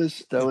 Yeah, that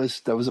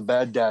was a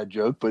bad dad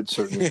joke, but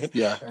certainly,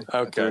 yeah,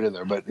 I threw it in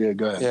there. But yeah,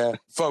 go ahead. Yeah,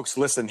 folks,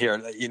 listen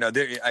here. You're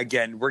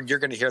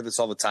going to hear this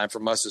all the time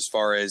from us as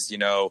far as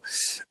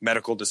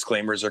medical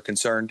disclaimers are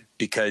concerned,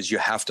 because you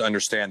have to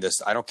understand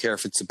this. I don't care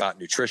if it's about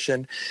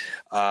nutrition,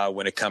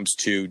 when it comes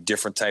to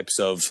different types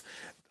of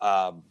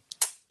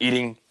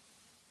eating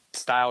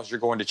styles you're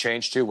going to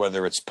change to,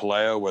 whether it's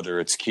paleo, whether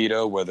it's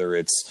keto, whether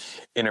it's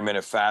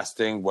intermittent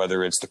fasting,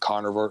 whether it's the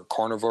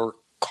carnivore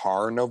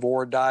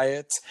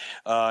diet,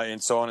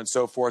 and so on and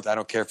so forth. I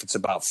don't care if it's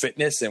about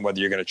fitness and whether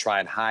you're going to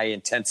try a high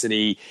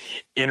intensity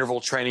interval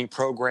training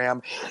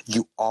program.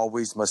 You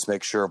always must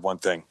make sure of one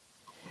thing.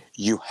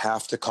 You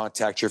have to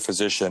contact your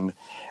physician,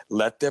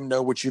 let them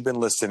know what you've been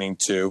listening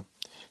to,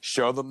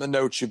 show them the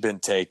notes you've been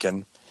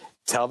taking,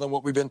 tell them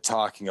what we've been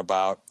talking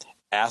about,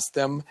 ask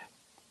them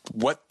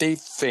what they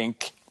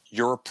think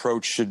your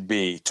approach should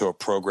be to a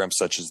program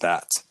such as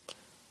that.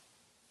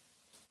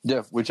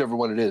 Yeah, whichever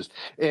one it is.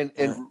 And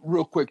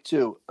real quick,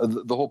 too,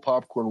 the whole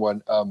popcorn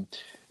one,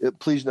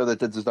 please know that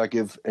does not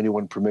give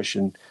anyone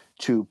permission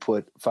to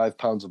put 5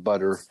 pounds of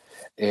butter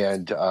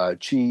and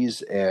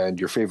cheese and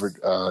your favorite,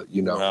 on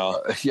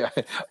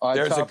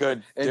there's top.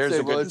 There's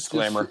a good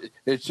disclaimer.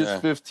 It's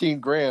just 15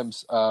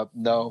 grams.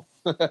 No.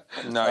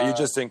 No, you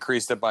just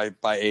increased it by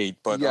 8,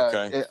 but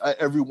okay.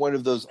 Every one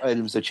of those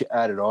items that you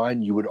added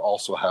on, you would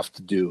also have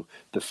to do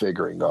the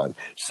figuring on.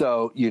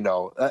 So,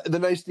 the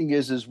nice thing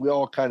is we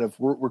all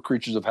we're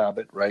creatures of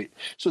habit, right?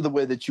 So the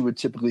way that you would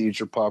typically eat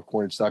your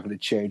popcorn, it's not going to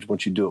change.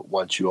 Once you do it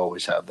once, you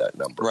always have that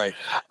number. Right.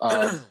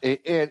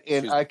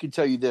 And I can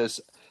tell you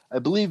this, I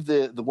believe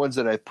the ones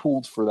that I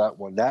pulled for that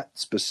one, that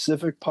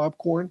specific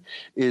popcorn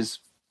is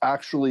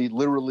actually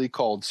literally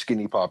called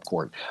skinny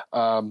popcorn.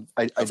 I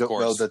don't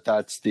know that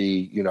that's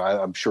the,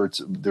 I'm sure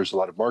there's a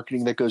lot of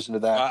marketing that goes into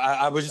that.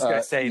 I was just going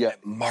to say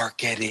that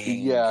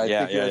marketing. Yeah, I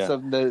think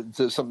it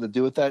has something to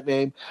do with that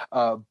name.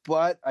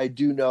 But I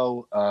do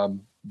know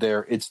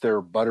it's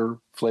their butter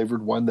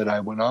flavored one that I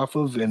went off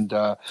of, and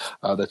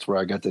that's where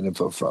I got that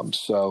info from.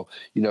 So,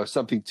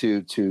 something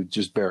to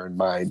just bear in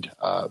mind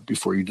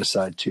before you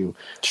decide to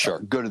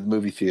go to the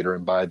movie theater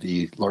and buy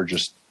the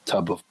largest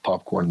tub of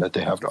popcorn that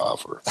they have to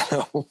offer.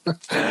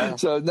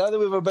 So now that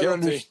we have a better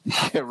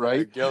understanding,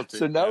 right? Guilty.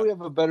 So now we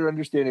have a better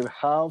understanding of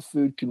how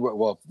food can work.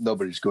 Well,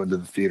 nobody's going to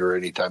the theater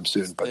anytime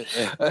soon, but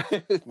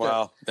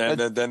well,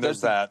 then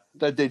there's that.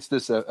 That dates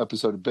this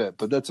episode a bit,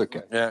 but that's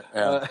okay.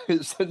 Yeah.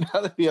 So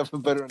now that we have a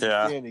better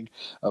understanding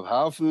of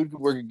how food can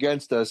work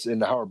against us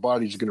and how our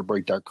bodies are going to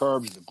break down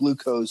carbs and the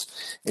glucose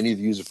and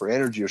either use it for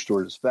energy or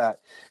store it as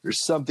fat,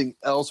 there's something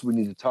else we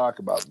need to talk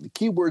about. The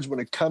key words when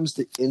it comes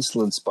to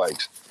insulin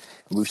spikes.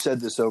 We've said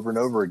this over and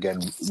over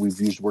again. We've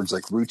used words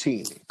like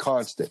routine,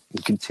 constant,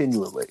 and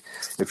continually.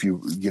 If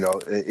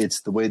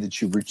it's the way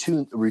that you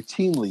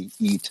routinely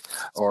eat,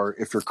 or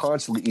if you're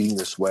constantly eating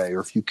this way, or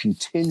if you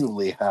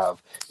continually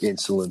have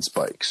insulin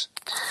spikes.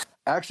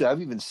 Actually,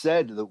 I've even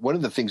said that one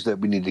of the things that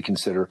we need to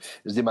consider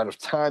is the amount of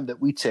time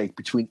that we take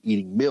between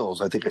eating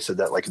meals. I think I said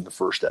that like in the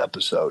first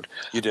episode.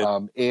 You did.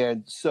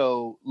 And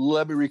so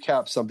let me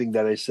recap something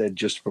that I said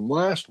just from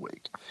last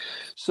week.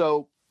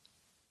 So,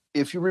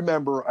 if you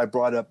remember, I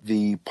brought up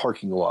the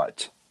parking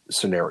lot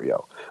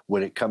scenario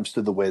when it comes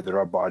to the way that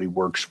our body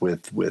works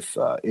with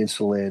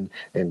insulin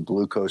and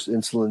glucose.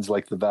 Insulin's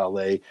like the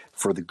valet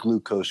for the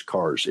glucose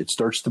cars. It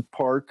starts to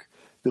park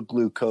the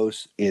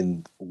glucose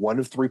in one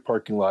of three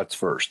parking lots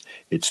first.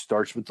 It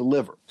starts with the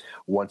liver.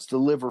 Once the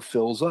liver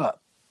fills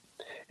up,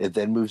 it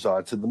then moves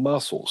on to the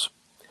muscles.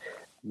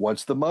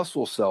 Once the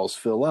muscle cells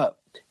fill up,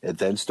 it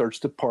then starts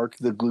to park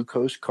the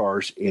glucose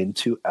cars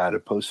into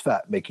adipose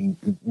fat, making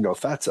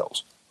fat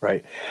cells.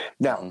 Right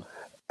now,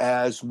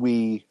 as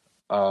we,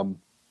 and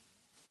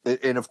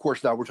of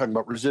course now we're talking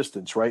about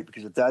resistance, right?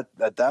 Because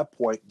at that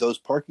point, those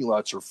parking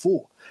lots are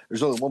full.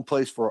 There's only one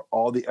place for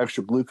all the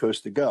extra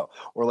glucose to go.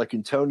 Or like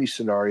in Tony's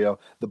scenario,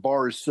 the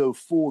bar is so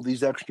full,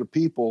 these extra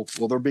people,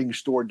 they're being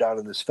stored down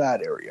in this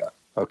fat area.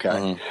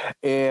 Okay,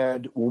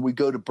 and when we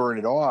go to burn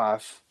it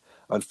off,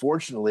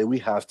 unfortunately, we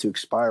have to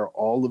expire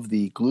all of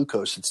the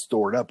glucose that's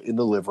stored up in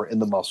the liver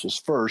and the muscles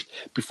first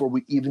before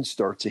we even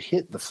start to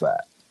hit the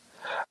fat.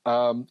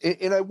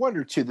 And I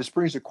wonder, too, this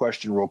brings a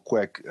question real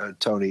quick,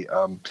 Tony.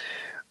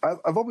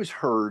 I've always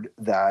heard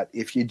that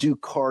if you do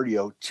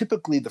cardio,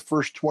 typically the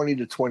first 20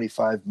 to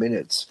 25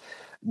 minutes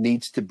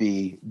needs to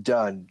be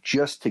done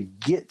just to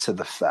get to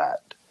the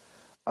fat.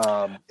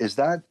 Is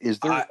there,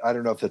 I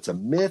don't know if that's a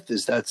myth.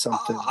 Is that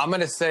something? I'm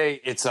going to say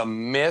it's a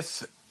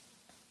myth.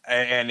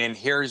 And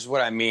here's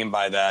what I mean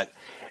by that.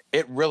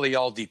 It really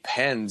all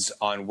depends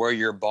on where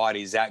your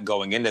body's at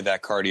going into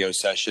that cardio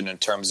session in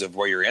terms of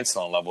where your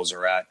insulin levels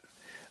are at.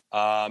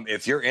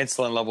 If your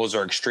insulin levels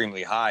are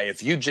extremely high,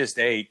 if you just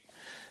ate,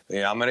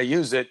 I'm going to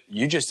use it,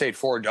 you just ate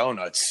 4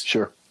 donuts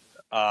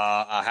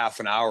a half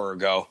an hour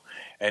ago,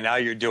 and now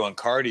you're doing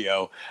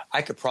cardio,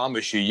 I could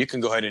promise you can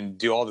go ahead and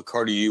do all the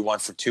cardio you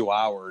want for 2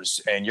 hours,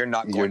 and you're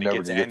not going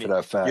to get to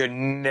that fat. You're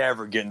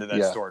never getting to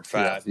that stored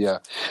fat. Yeah.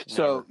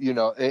 So,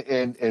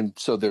 and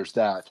so there's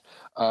that.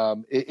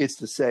 It's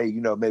to say,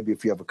 maybe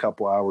if you have a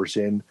couple hours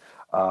in,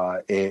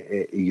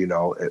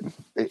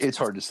 it's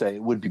hard to say.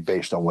 It would be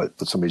based on what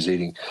somebody's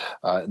eating,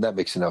 and that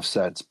makes enough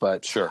sense.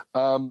 But sure,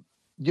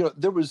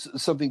 there was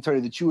something, Tony,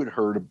 that you had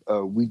heard.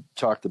 We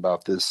talked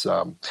about this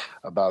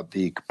about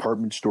the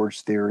compartment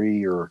storage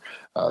theory, or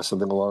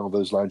something along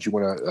those lines. You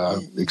want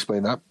to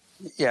explain that?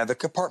 Yeah, the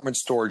compartment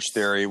storage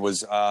theory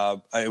was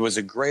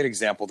a great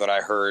example that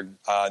I heard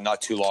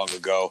not too long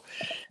ago,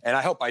 and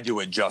I hope I do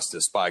it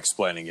justice by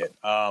explaining it.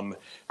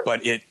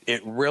 But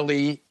it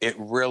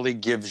really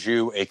gives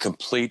you a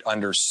complete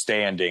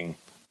understanding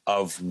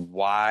of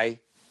why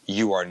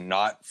you are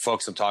not,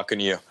 folks, I'm talking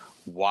to you,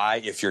 why,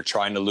 if you're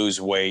trying to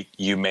lose weight,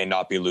 you may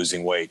not be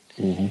losing weight.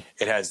 Mm-hmm.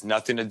 It has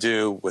nothing to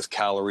do with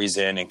calories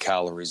in and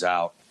calories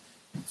out.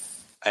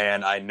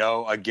 And I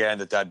know, again,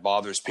 that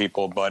bothers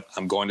people, but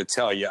I'm going to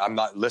tell you, I'm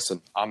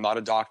not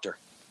a doctor.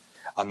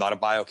 I'm not a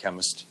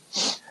biochemist.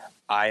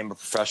 I am a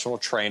professional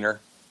trainer.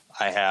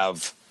 I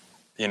have,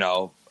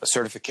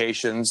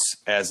 certifications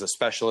as a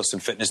specialist in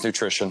fitness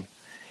nutrition.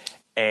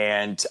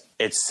 And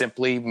it's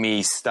simply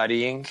me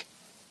studying,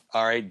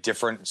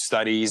 different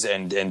studies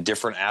and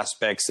different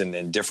aspects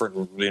and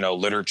different,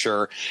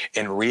 literature,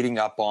 and reading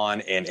up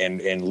on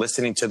and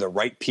listening to the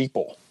right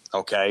people.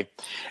 Okay,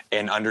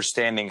 and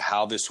understanding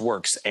how this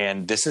works.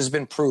 And this has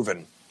been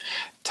proven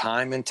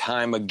time and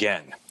time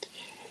again.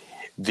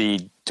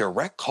 The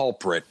direct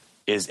culprit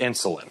is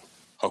insulin,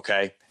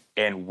 okay,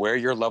 and where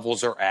your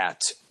levels are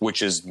at,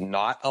 which is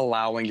not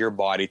allowing your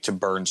body to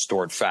burn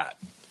stored fat.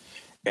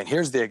 And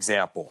here's the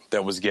example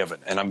that was given.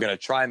 And I'm going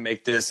to try and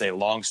make this a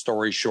long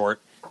story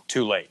short,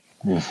 too late.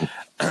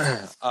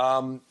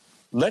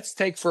 let's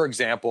take for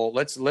example,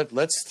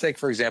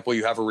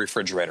 you have a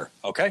refrigerator.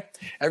 Okay,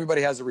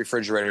 everybody has a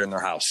refrigerator in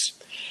their house,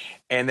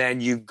 and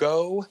then you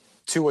go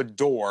to a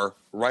door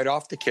right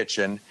off the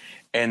kitchen,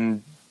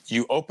 and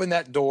you open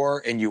that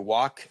door and you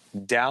walk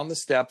down the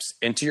steps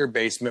into your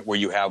basement where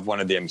you have one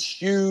of them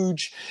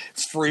huge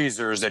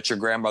freezers that your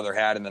grandmother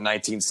had in the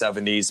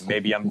 1970s.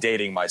 Maybe I'm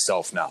dating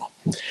myself now.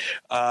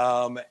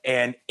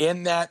 And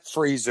in that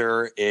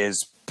freezer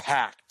is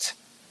packed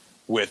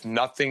with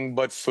nothing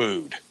but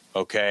food,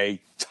 okay?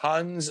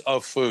 Tons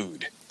of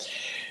food.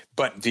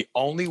 But the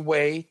only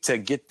way to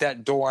get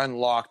that door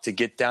unlocked, to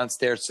get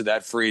downstairs to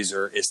that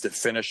freezer, is to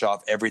finish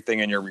off everything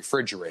in your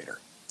refrigerator.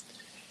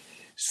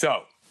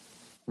 So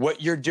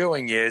what you're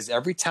doing is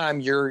every time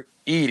you're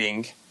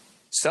eating,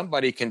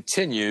 you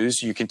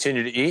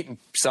continue to eat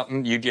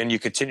something, and you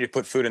continue to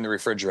put food in the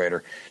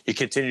refrigerator. You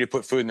continue to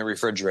put food in the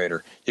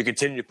refrigerator. You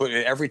continue to put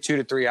it every 2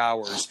 to 3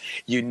 hours.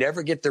 You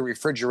never get the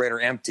refrigerator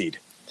emptied.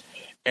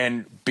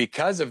 And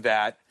because of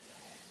that,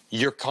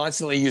 you're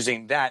constantly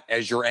using that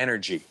as your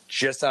energy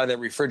just out of that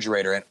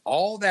refrigerator. And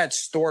all that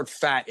stored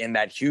fat in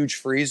that huge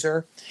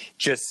freezer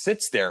just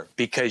sits there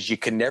because you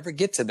can never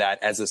get to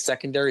that as a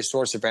secondary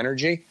source of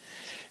energy,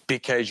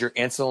 because your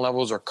insulin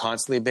levels are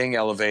constantly being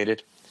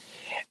elevated,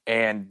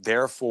 and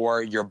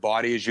therefore your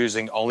body is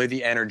using only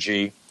the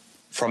energy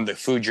from the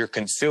food you're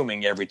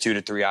consuming every 2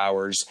 to 3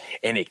 hours,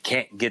 and it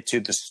can't get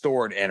to the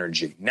stored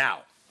energy.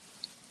 Now,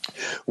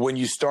 when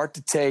you start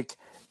to take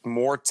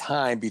more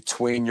time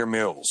between your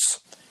meals,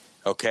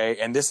 okay,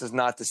 and this is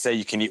not to say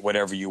you can eat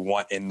whatever you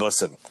want, and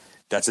listen,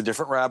 that's a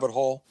different rabbit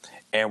hole,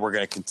 and we're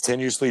going to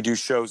continuously do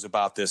shows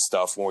about this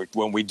stuff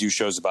when we do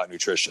shows about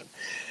nutrition.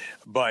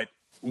 But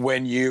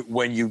when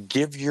you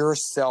give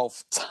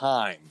yourself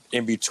time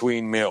in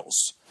between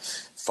meals,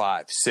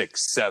 5,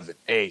 6, 7,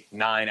 8,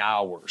 9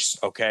 hours,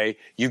 okay,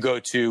 you go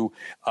to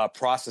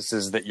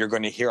processes that you're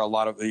going to hear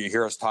you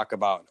hear us talk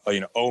about,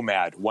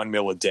 OMAD, 1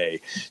 meal a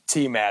day,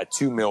 TMAD,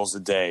 2 meals a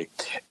day.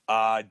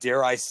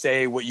 Dare I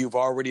say what you've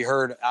already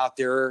heard out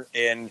there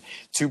in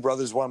Two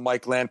Brothers, One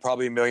Mic Land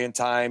probably a million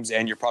times,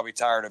 and you're probably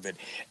tired of it.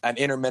 An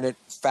intermittent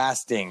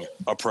fasting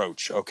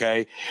approach,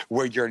 okay,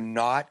 where you're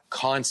not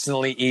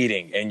constantly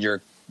eating and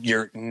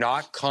you're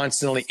not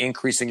constantly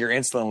increasing your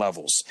insulin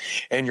levels,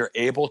 and you're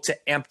able to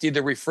empty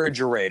the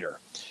refrigerator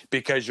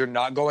because you're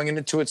not going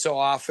into it so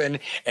often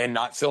and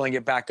not filling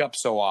it back up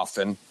so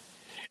often.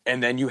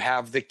 And then you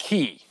have the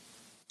key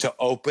to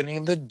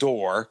opening the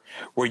door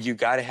where you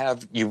got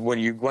to when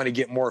you want to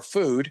get more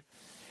food,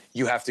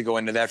 you have to go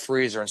into that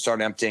freezer and start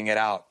emptying it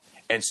out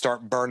and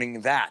start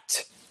burning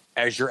that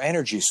as your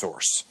energy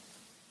source.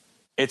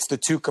 It's the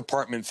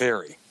 2-compartment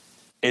theory.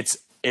 It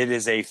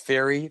is a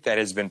theory that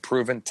has been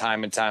proven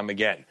time and time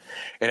again.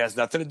 It has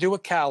nothing to do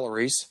with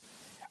calories.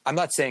 I'm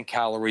not saying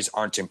calories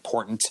aren't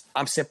important.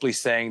 I'm simply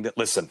saying that,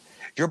 listen,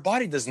 your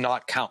body does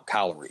not count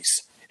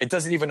calories. It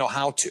doesn't even know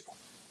how to,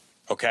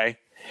 okay?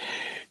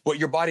 What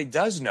your body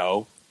does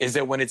know is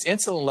that when its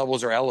insulin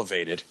levels are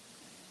elevated,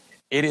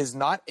 it is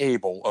not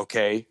able,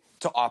 okay,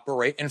 to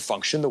operate and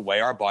function the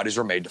way our bodies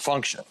are made to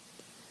function.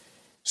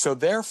 So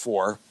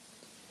therefore,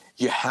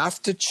 you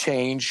have to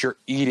change your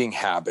eating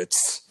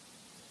habits.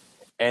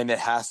 And it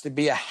has to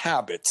be a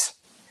habit,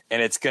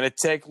 and it's going to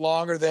take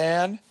longer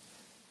than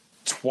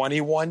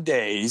 21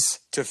 days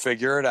to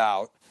figure it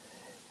out,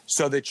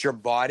 so that your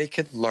body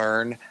can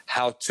learn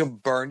how to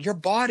burn. Your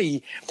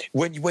body,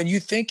 when you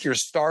think you're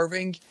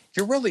starving,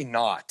 you're really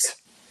not,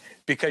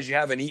 because you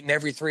haven't eaten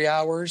every 3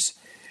 hours.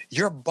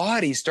 Your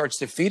body starts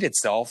to feed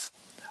itself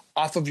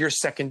off of your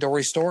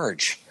secondary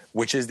storage,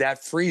 which is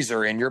that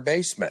freezer in your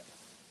basement.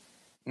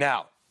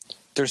 Now,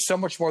 there's so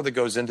much more that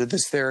goes into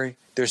this theory.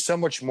 There's so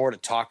much more to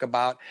talk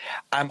about.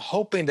 I'm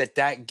hoping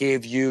that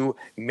gave you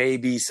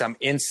maybe some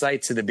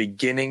insight to the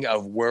beginning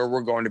of where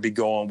we're going to be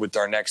going with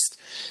our next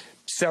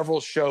several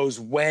shows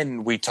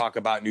when we talk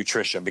about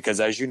nutrition.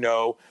 Because as you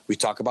know, we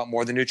talk about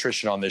more than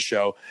nutrition on this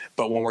show.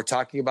 But when we're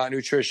talking about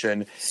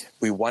nutrition,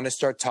 we want to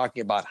start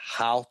talking about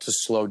how to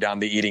slow down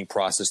the eating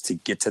process to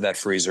get to that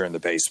freezer in the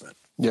basement.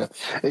 Yeah.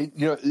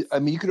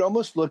 You could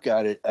almost look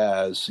at it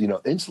as,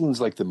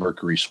 insulin's like the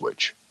mercury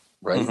switch.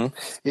 Right. Mm-hmm.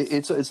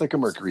 It's like a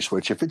mercury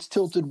switch. If it's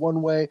tilted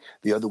one way,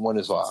 the other one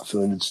is off.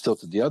 And when it's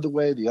tilted the other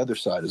way, the other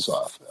side is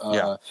off.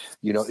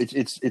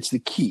 It's the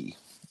key,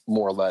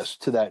 more or less,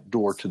 to that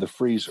door to the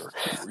freezer.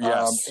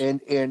 Yes. And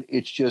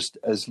it's just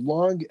as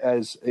long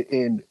as,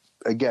 and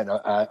again,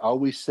 I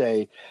always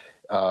say,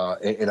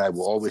 and I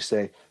will always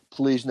say,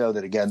 please know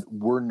that, again,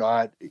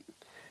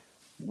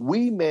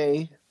 we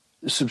may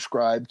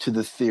subscribe to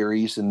the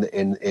theories and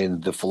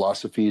the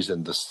philosophies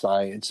and the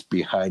science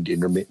behind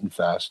intermittent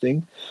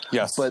fasting.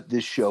 Yes. But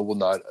this show will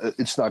not,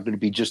 it's not going to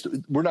be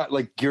we're not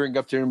like gearing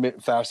up to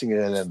intermittent fasting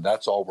and then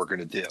that's all we're going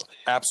to do.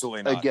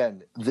 Absolutely not.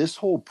 Again, this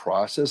whole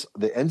process,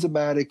 the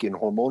enzymatic and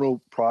hormonal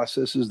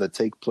processes that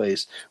take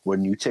place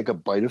when you take a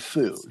bite of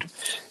food,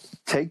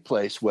 take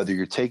place whether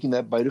you're taking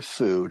that bite of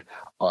food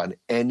on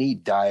any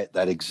diet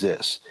that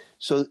exists.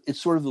 So it's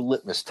sort of the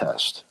litmus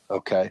test,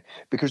 okay?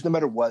 Because no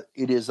matter what,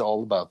 it is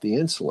all about the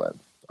insulin,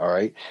 All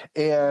right.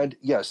 And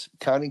yes,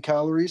 counting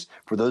calories,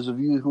 for those of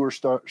you who are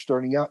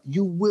starting out,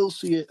 you will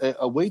see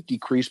a weight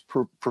decrease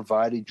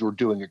provided you're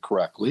doing it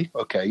correctly.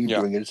 Okay.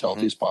 You're doing it as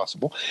healthy as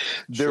possible.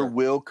 There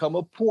will come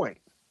a point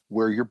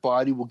where your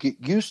body will get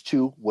used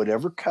to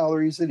whatever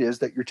calories it is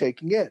that you're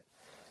taking in,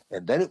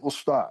 and then it will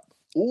stop.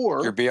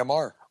 Or your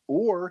BMR.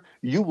 Or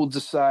you will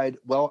decide,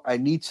 well, I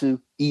need to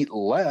eat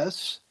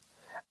less.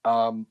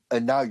 And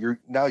now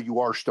you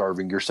are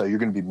starving yourself. You're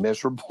going to be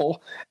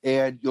miserable,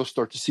 and you'll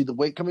start to see the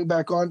weight coming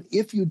back on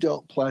if you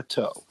don't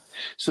plateau.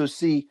 So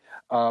see,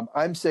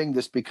 I'm saying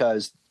this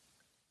because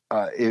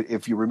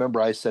if you remember,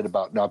 I said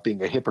about not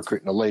being a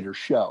hypocrite in a later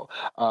show.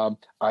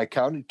 I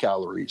counted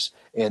calories,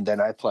 and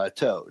then I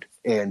plateaued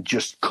and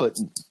just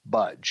couldn't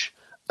budge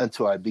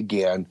until I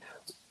began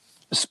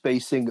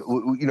spacing.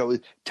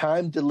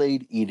 Time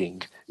delayed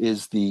eating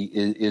is the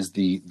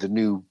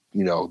new,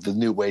 the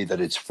new way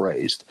that it's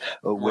phrased.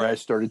 When I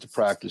started to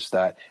practice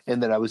that,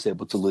 and then I was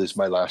able to lose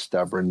my last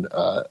stubborn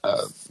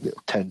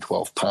 10,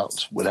 12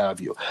 pounds, what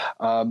have you.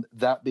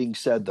 That being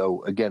said,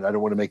 though, again, I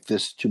don't want to make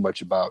this too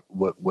much about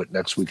what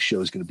next week's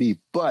show is going to be,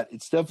 but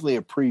it's definitely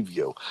a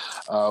preview,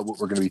 what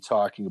we're going to be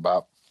talking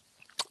about.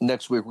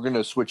 Next week, we're going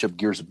to switch up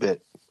gears a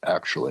bit,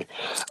 actually.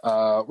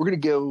 We're going to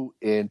go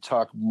and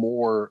talk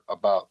more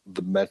about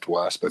the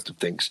mental aspect of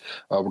things.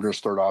 We're going to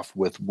start off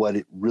with what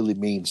it really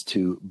means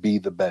to be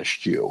the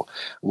best you,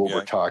 what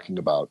we're talking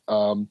about.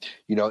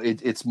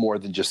 It's more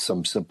than just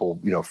some simple,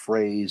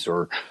 phrase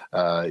or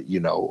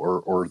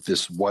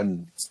this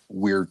one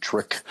weird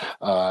trick.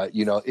 I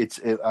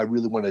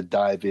really want to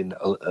dive in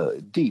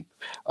deep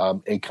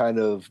and kind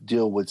of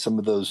deal with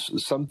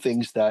some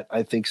things that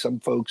I think some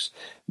folks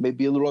may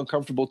be a little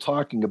uncomfortable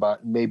talking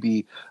about.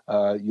 Maybe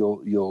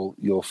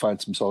you'll find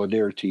some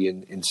solidarity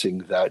in seeing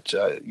that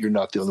you're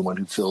not the only one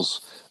who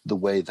feels the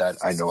way that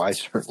I know I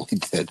certainly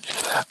did.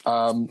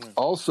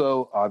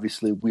 Also,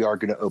 obviously, we are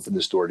going to open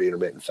this door to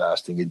intermittent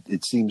fasting.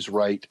 It seems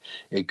right.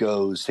 It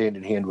goes hand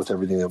in hand with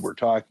everything that we're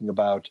talking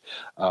about.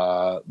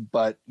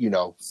 But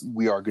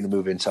we are going to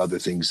move into other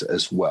things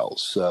as well.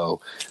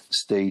 So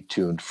stay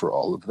tuned for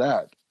all of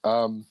that.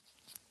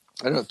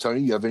 I don't know, Tony,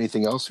 you have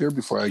anything else here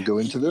before I go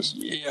into this?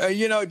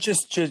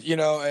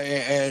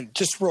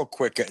 Just real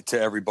quick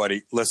to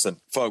everybody. Listen,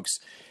 folks,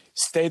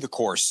 stay the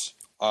course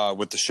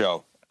with the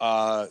show.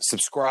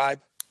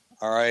 Subscribe.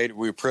 All right.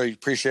 We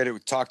appreciate it. We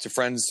talk to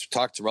friends,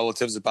 talk to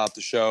relatives about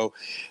the show.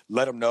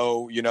 Let them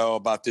know,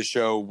 about this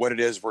show, what it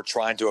is we're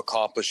trying to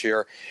accomplish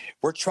here.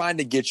 We're trying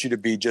to get you to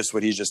be just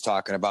what he's just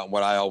talking about. And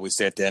what I always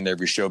say at the end of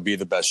every show, be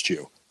the best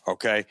you.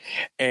 Okay.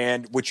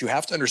 And what you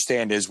have to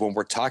understand is when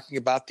we're talking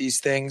about these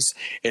things,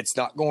 it's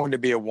not going to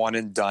be a one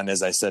and done,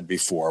 as I said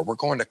before. We're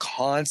going to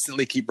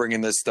constantly keep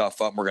bringing this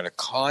stuff up. We're going to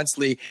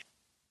constantly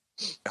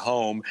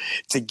home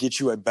to get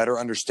you a better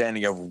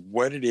understanding of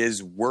what it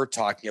is we're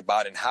talking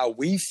about and how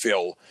we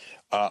feel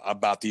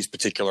about these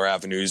particular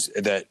avenues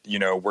that,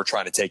 we're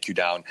trying to take you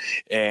down.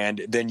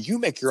 And then you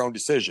make your own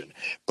decision.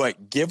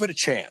 But give it a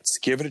chance.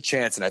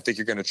 And I think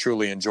you're going to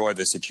truly enjoy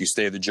this if you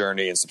stay the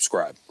journey and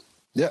subscribe.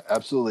 Yeah,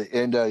 absolutely.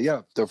 And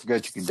don't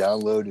forget you can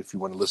download if you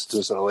want to listen to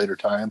us at a later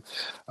time.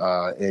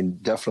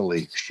 And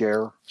definitely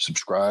share,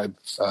 subscribe.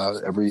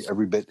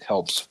 Every bit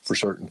helps for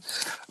certain.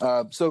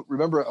 So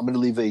remember, I'm going to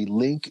leave a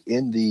link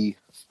in the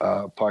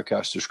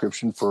podcast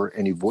description for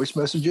any voice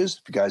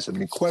messages. If you guys have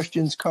any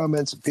questions,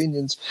 comments,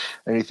 opinions,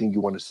 anything you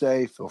want to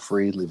say, feel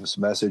free to leave us a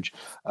message.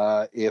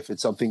 If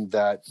it's something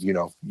that,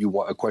 you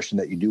want, a question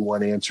that you do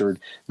want answered,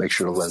 make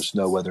sure to let us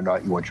know whether or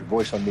not you want your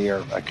voice on the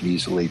air. I can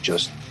easily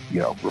just,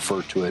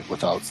 refer to it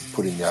without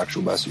putting the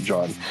actual message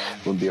on. It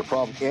wouldn't be a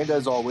problem. And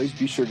as always,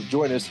 be sure to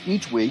join us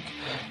each week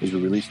as we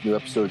release new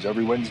episodes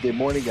every Wednesday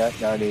morning at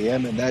 9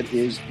 a.m. and that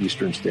is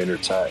Eastern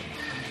Standard Time.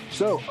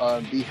 So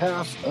on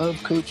behalf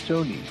of Coach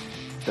Tony,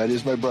 that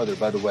is my brother,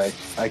 by the way.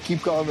 I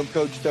keep calling him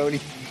Coach Tony.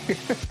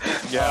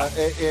 Yeah.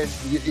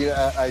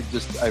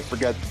 I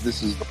forget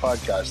this is the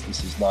podcast.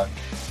 This is not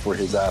for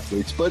his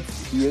athletes, but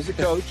he is a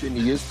coach and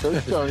he is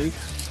Coach Tony. And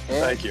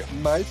thank you.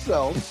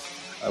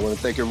 Myself, I want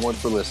to thank everyone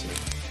for listening.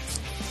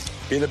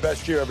 Be the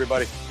best you,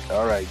 everybody.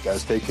 All right,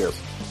 guys, take care.